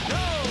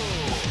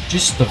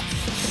just the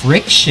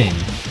friction.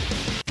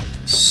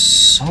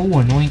 So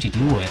annoying to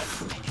deal with.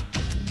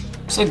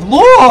 It's like,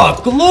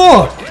 look!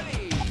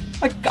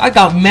 I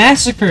got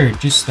massacred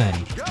just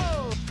then.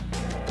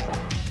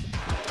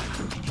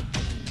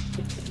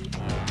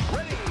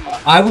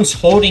 I was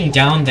holding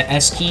down the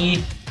S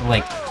key for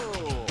like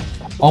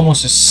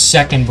almost a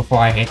second before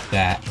I hit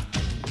that.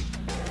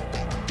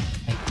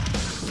 Like,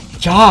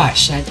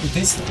 gosh, I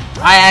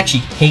actually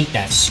hate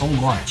that so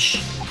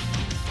much.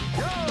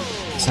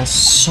 That's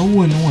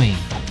so annoying.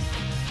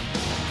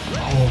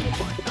 Oh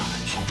my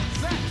gosh.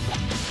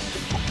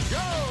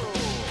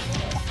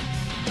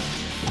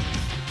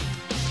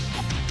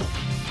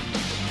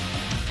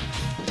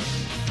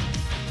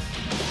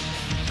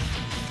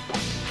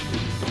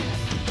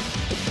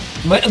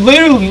 But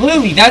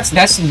literally, that's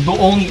the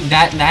only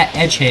that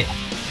edge hit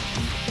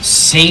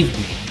saved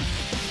me.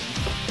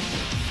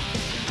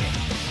 Okay.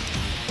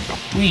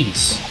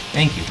 Please,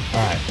 thank you.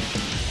 All right,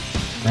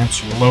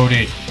 ramps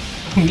loaded.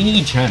 We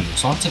need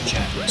gems, lots of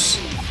gems.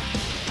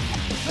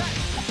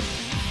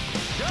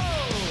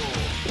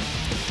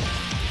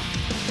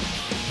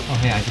 Oh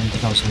hey, I didn't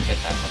think I was gonna get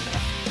that. Okay.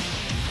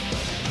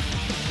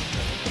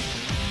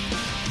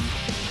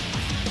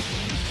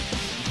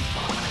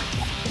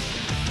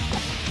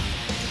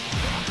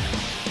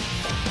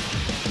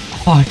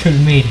 Oh, I could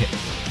have made it.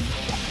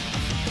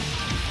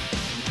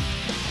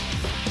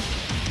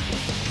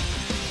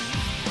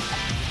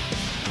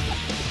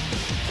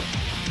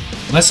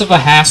 Less of a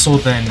hassle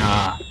than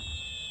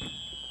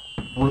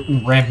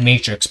Ramp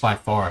Matrix by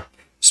far.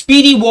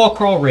 Speedy wall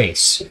crawl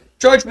race.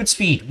 Charge with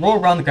speed. Roll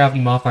around the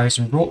gravity modifiers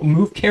and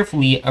move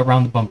carefully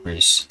around the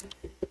bumpers.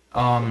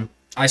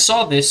 I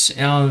saw this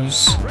and I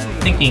was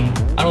thinking,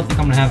 I don't think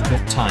I'm gonna have a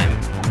good time.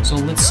 So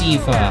let's see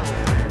if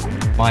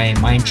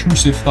my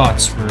intrusive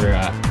thoughts were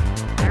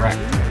correct.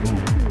 Ooh,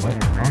 what?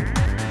 Huh?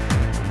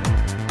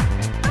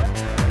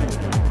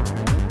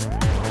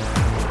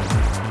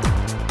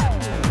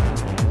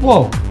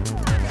 Whoa.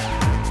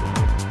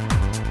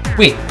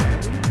 Wait.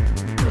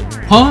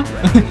 Huh?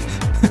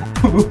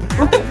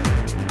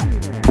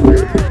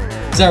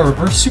 Is that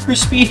reverse super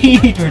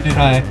speed, or did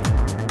I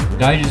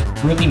just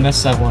really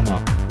mess that one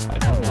up? I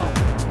don't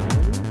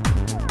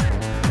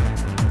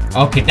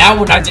know. Okay, that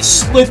one I just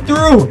slid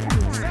through!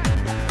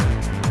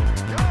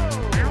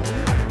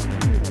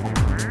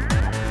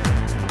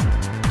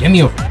 Get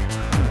me over.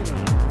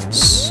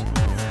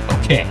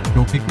 Okay,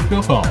 go pick your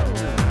go home.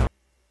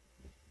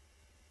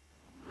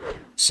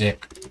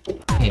 Sick.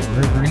 Hey,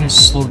 we're gonna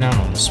slow down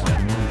on this one.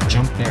 We're gonna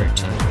jump there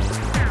too.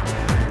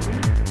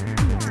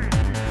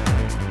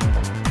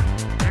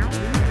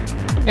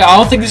 Yeah, I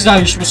don't think this is how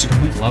you're supposed to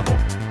complete the level.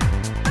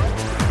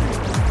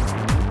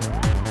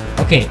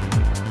 Okay.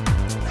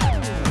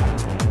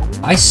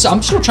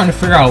 I'm still trying to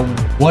figure out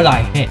what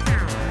I hit.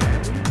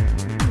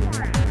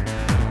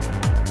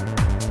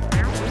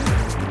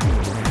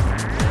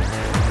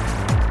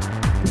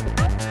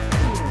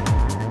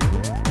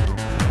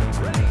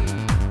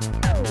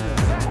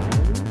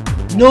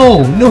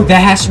 No, that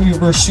has to be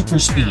reverse super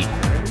speed.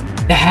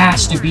 That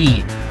has to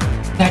be.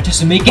 That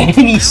doesn't make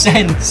any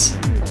sense.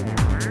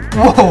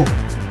 Whoa.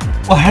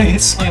 Why did I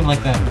get slammed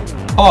like that?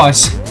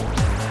 Pause.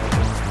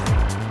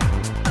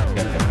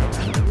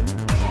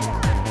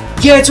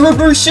 Yeah, it's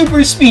reverse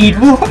super speed.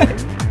 What?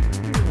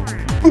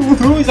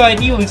 Whose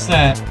idea was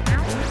that?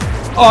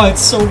 Oh,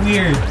 it's so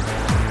weird.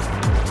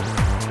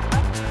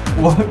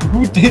 What?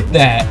 Who did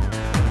that?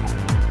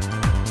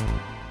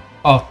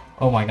 Oh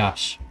my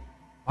gosh.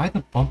 Why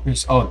the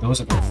bumpers? Oh,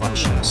 those are the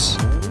reflections.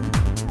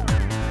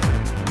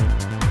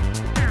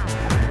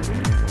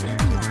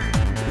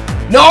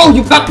 No,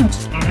 you got them.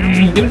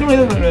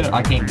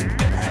 I can't even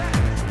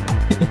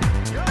get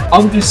that.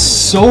 I'm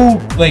just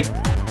so like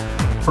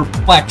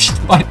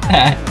perplexed by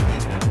that.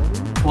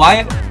 Why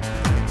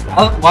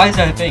is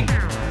that a thing?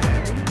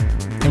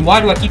 And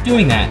why do I keep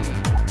doing that?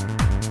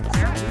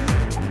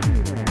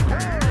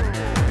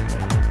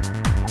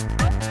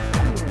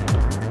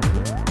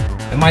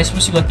 Am I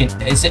supposed to be like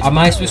am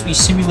I supposed to be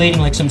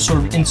simulating like some sort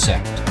of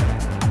insect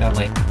that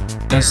like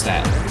does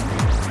that?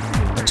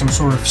 Like some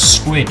sort of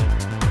squid.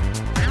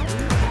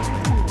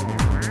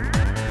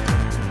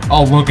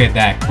 Oh, look at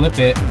that. Clip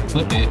it,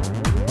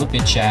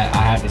 chat. I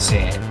had to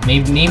say it.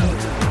 Maybe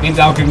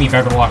that'll give me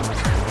better luck.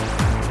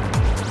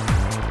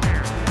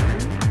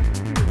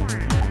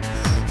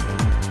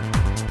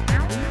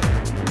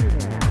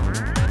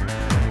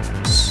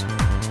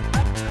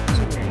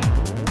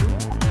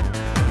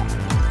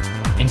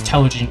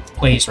 Intelligent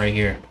plays right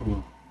here.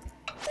 Ooh.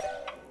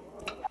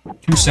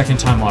 2-second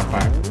time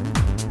modifier.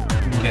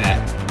 Look at that.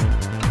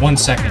 1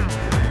 second.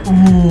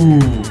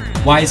 Ooh.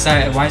 Why is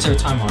there a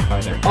time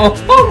modifier there? Oh,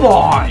 come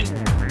on!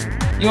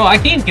 You know, I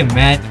can't get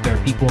mad that there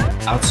are people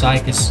outside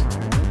because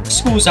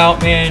school's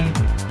out, man.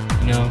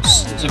 You know,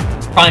 it's a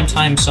prime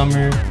time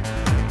summer.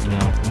 You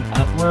know,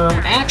 we're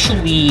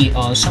actually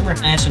summer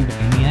hasn't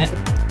begun yet.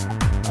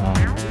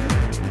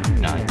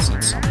 No, it's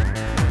summer.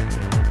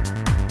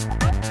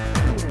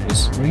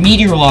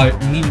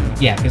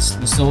 Yeah, because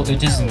the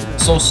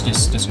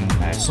solstice doesn't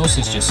matter.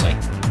 Solstice just like,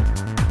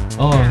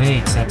 oh hey,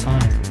 it's that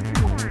time.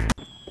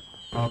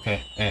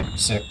 Okay, hey,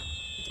 sick.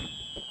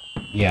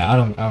 Yeah, I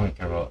don't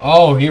care about.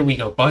 Oh, here we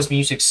go. Buzz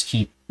music's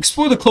keep.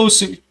 Explore the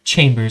closed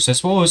chambers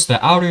as well as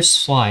the outer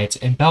slides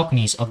and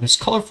balconies of this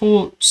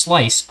colorful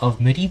slice of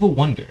medieval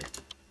wonder.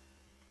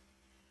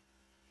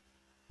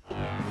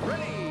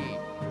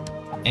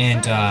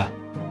 And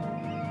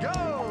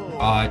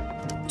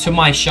to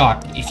my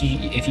shock,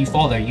 if you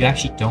fall there, you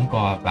actually don't go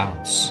out of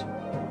bounds.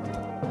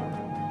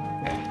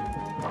 Okay.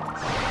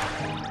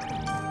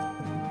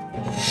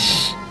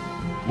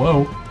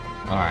 Whoa.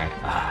 Alright.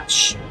 Ah,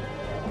 shit.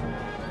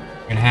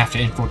 We're gonna have to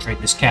infiltrate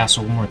this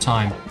castle one more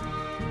time.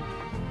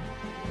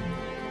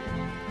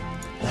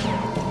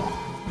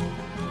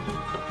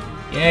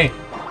 Yay.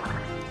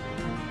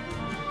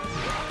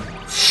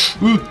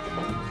 Ooh.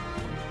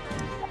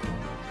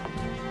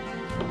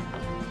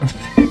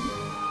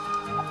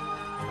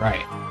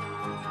 Right.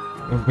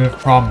 We have a bit of a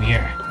problem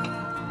here.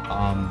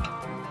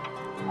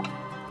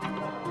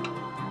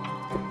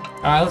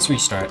 Alright, let's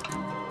restart.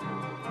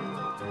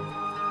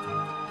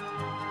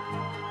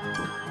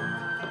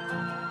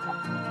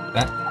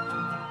 That...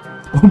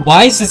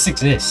 Why does this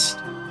exist?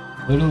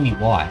 Literally,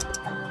 why?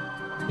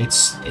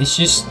 It's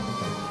just...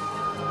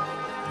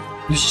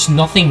 There's just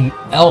nothing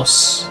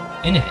else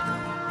in it.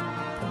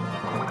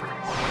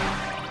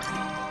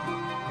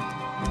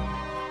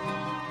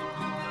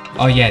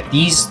 Oh yeah,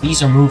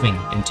 these are moving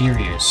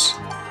interiors.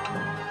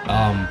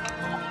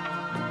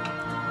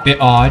 Bit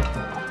odd,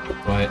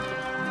 but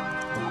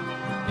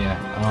yeah.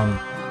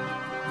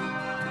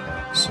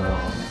 Okay, so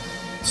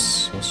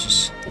let's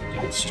just do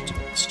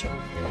this job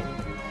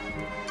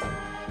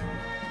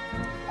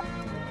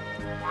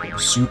here.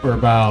 Super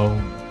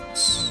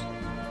bounce.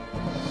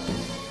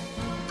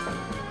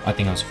 I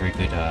think that was a very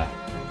good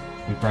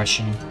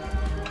impression.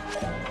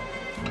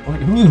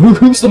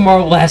 Who's the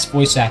Marvel-ass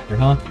voice actor,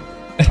 huh?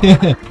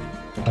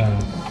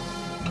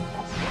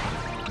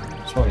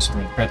 Sorry, so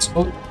many creds.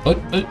 Oh.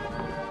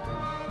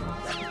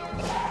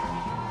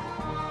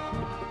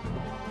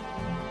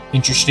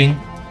 Interesting.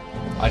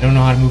 I don't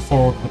know how to move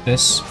forward with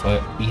this,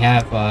 but we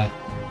have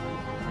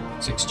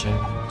 6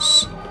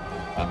 gems.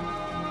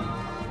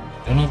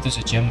 I don't know if there's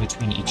a gem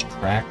between each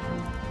crack.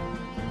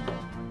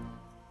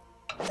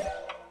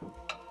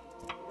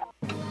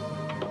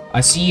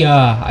 I see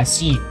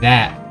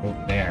that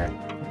over there.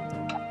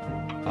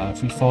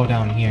 If we fall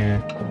down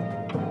here,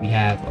 we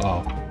have,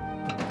 oh,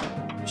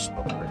 there's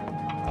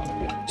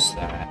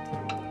that.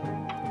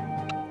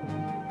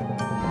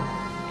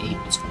 Hey,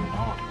 what's going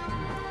on?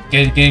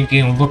 Get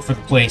look for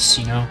the place,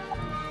 you know?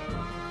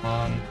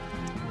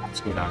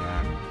 Let's go down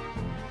there.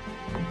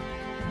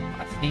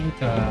 I think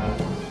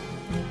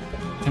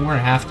we're gonna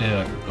have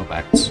to go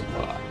back to,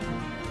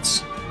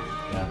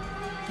 yeah.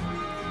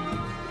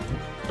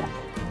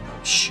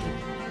 Shit.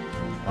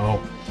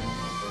 Oh.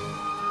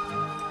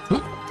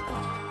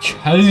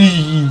 I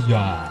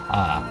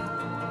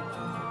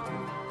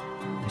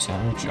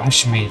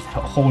should make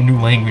a whole new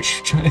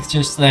language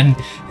just then.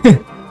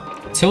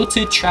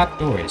 Tilted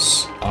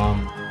trapdoors.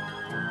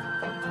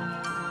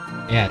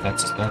 Yeah,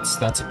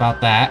 that's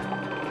about that.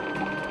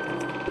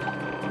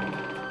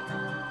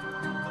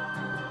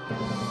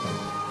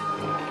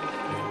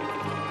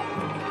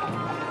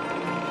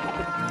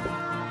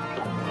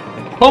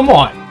 Come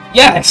on!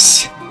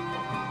 Yes!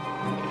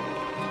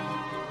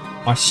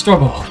 My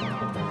struggle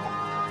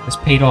has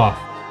paid off.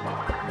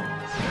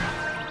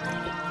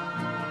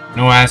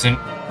 No, it hasn't.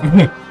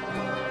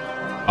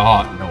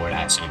 Oh, no, it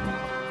hasn't.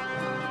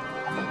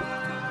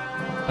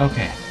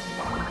 Okay.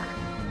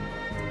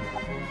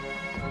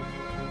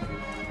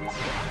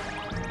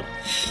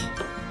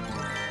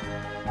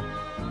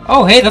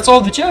 Oh, hey, that's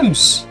all the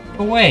gems!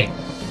 No way.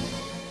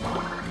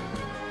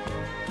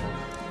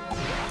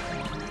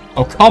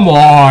 Oh, come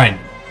on!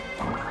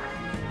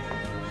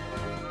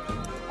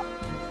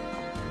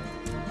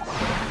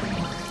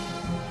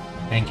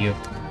 Thank you.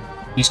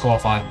 Please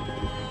qualify.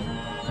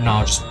 No,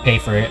 I'll just pay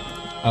for it.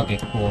 Okay,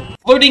 cool.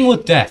 Flirting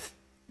with death.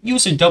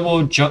 Use a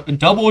double jump.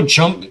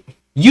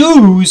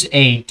 Use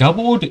a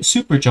doubled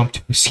super jump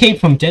to escape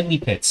from deadly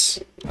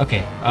pits.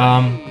 Okay,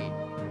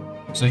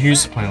 so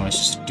here's the plan. Let's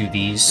just do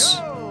these,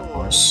 of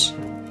course.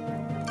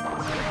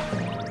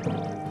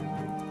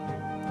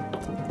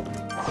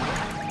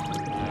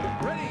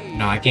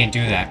 No, I can't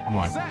do that. Come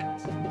on.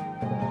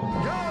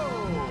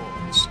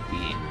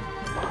 Speed.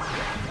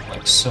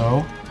 Like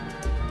so.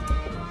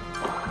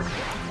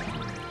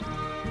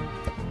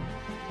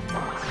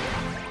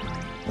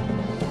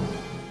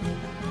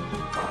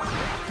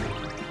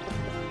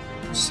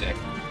 Sick.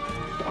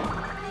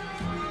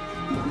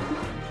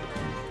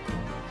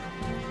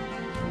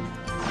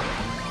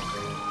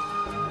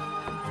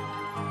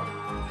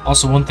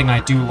 Also, one thing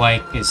I do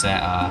like is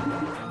that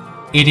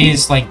it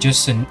is like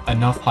just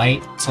enough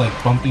height to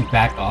like bump you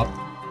back up.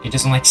 It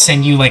doesn't like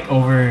send you like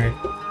over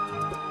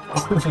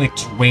like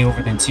way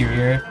over the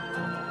interior.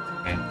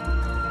 Okay.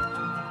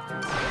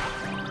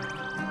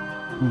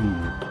 Ooh.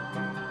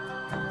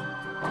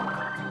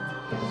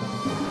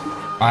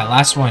 Alright,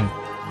 last one.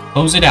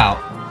 Close it out.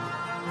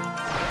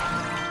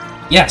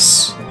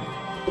 Yes!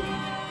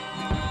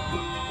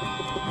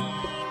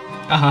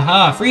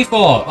 Ahaha, free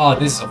fall! Oh,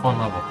 this is a fun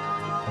level.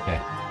 Okay.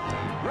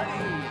 Ready,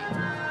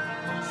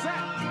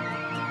 set,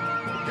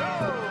 go!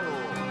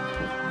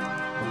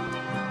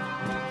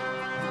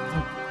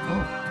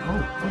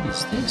 Oh, what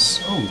is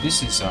this? Oh,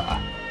 this is,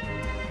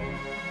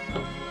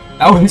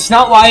 Oh, it's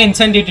not what I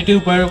intended to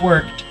do, but it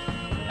worked.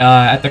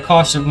 At the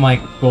cost of my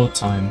gold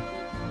time.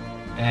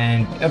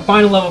 And a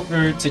final level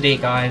for today,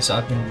 guys.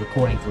 I've been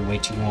recording for way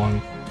too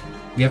long.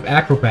 We have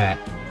Acrobat.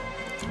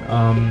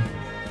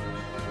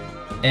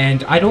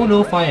 And I don't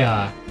know if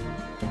I,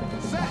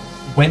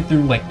 went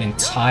through, like, the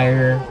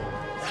entire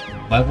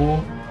level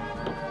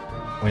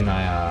when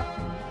I,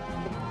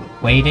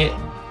 played it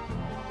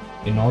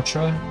in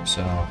Ultra,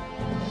 so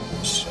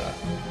just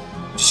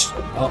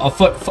a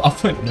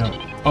footnote.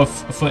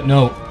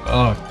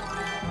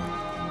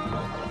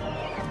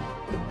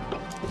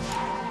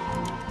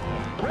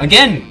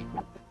 Again,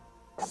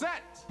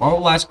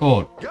 Marvel Last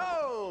Gold.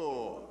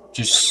 Go!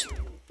 Just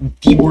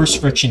the worst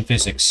friction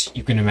physics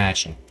you can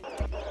imagine.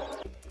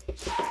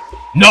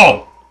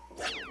 No!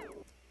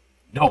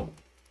 No!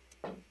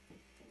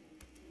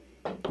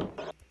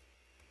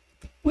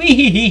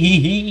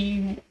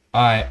 Wee.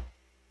 Alright.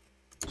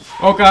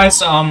 Well, guys,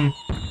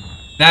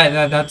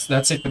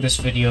 that's it for this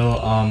video.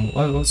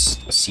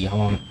 Let's see how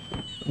long.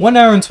 1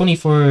 hour and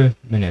 24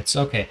 minutes.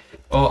 Okay.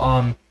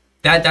 Well,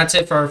 that's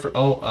it for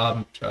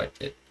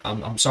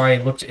I'm sorry.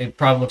 It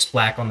probably looks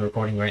black on the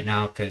recording right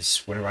now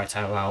because whenever I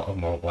type out a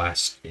Moral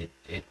Blast, it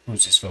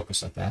loses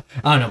focus like that.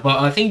 I don't know,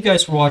 but thank you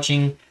guys for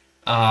watching.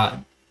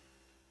 Part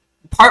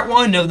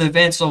 1 of the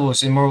advanced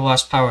levels in Moral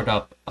Blast Powered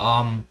Up.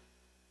 I'm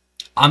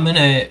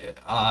gonna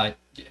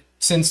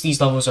since these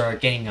levels are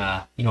getting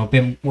you know, a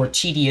bit more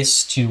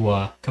tedious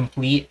to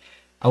complete,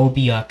 I will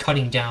be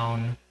cutting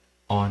down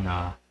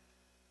on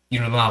you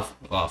know, the amount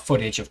of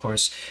footage, of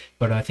course.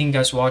 But thank you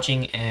guys for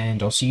watching,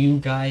 and I'll see you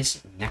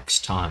guys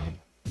next time.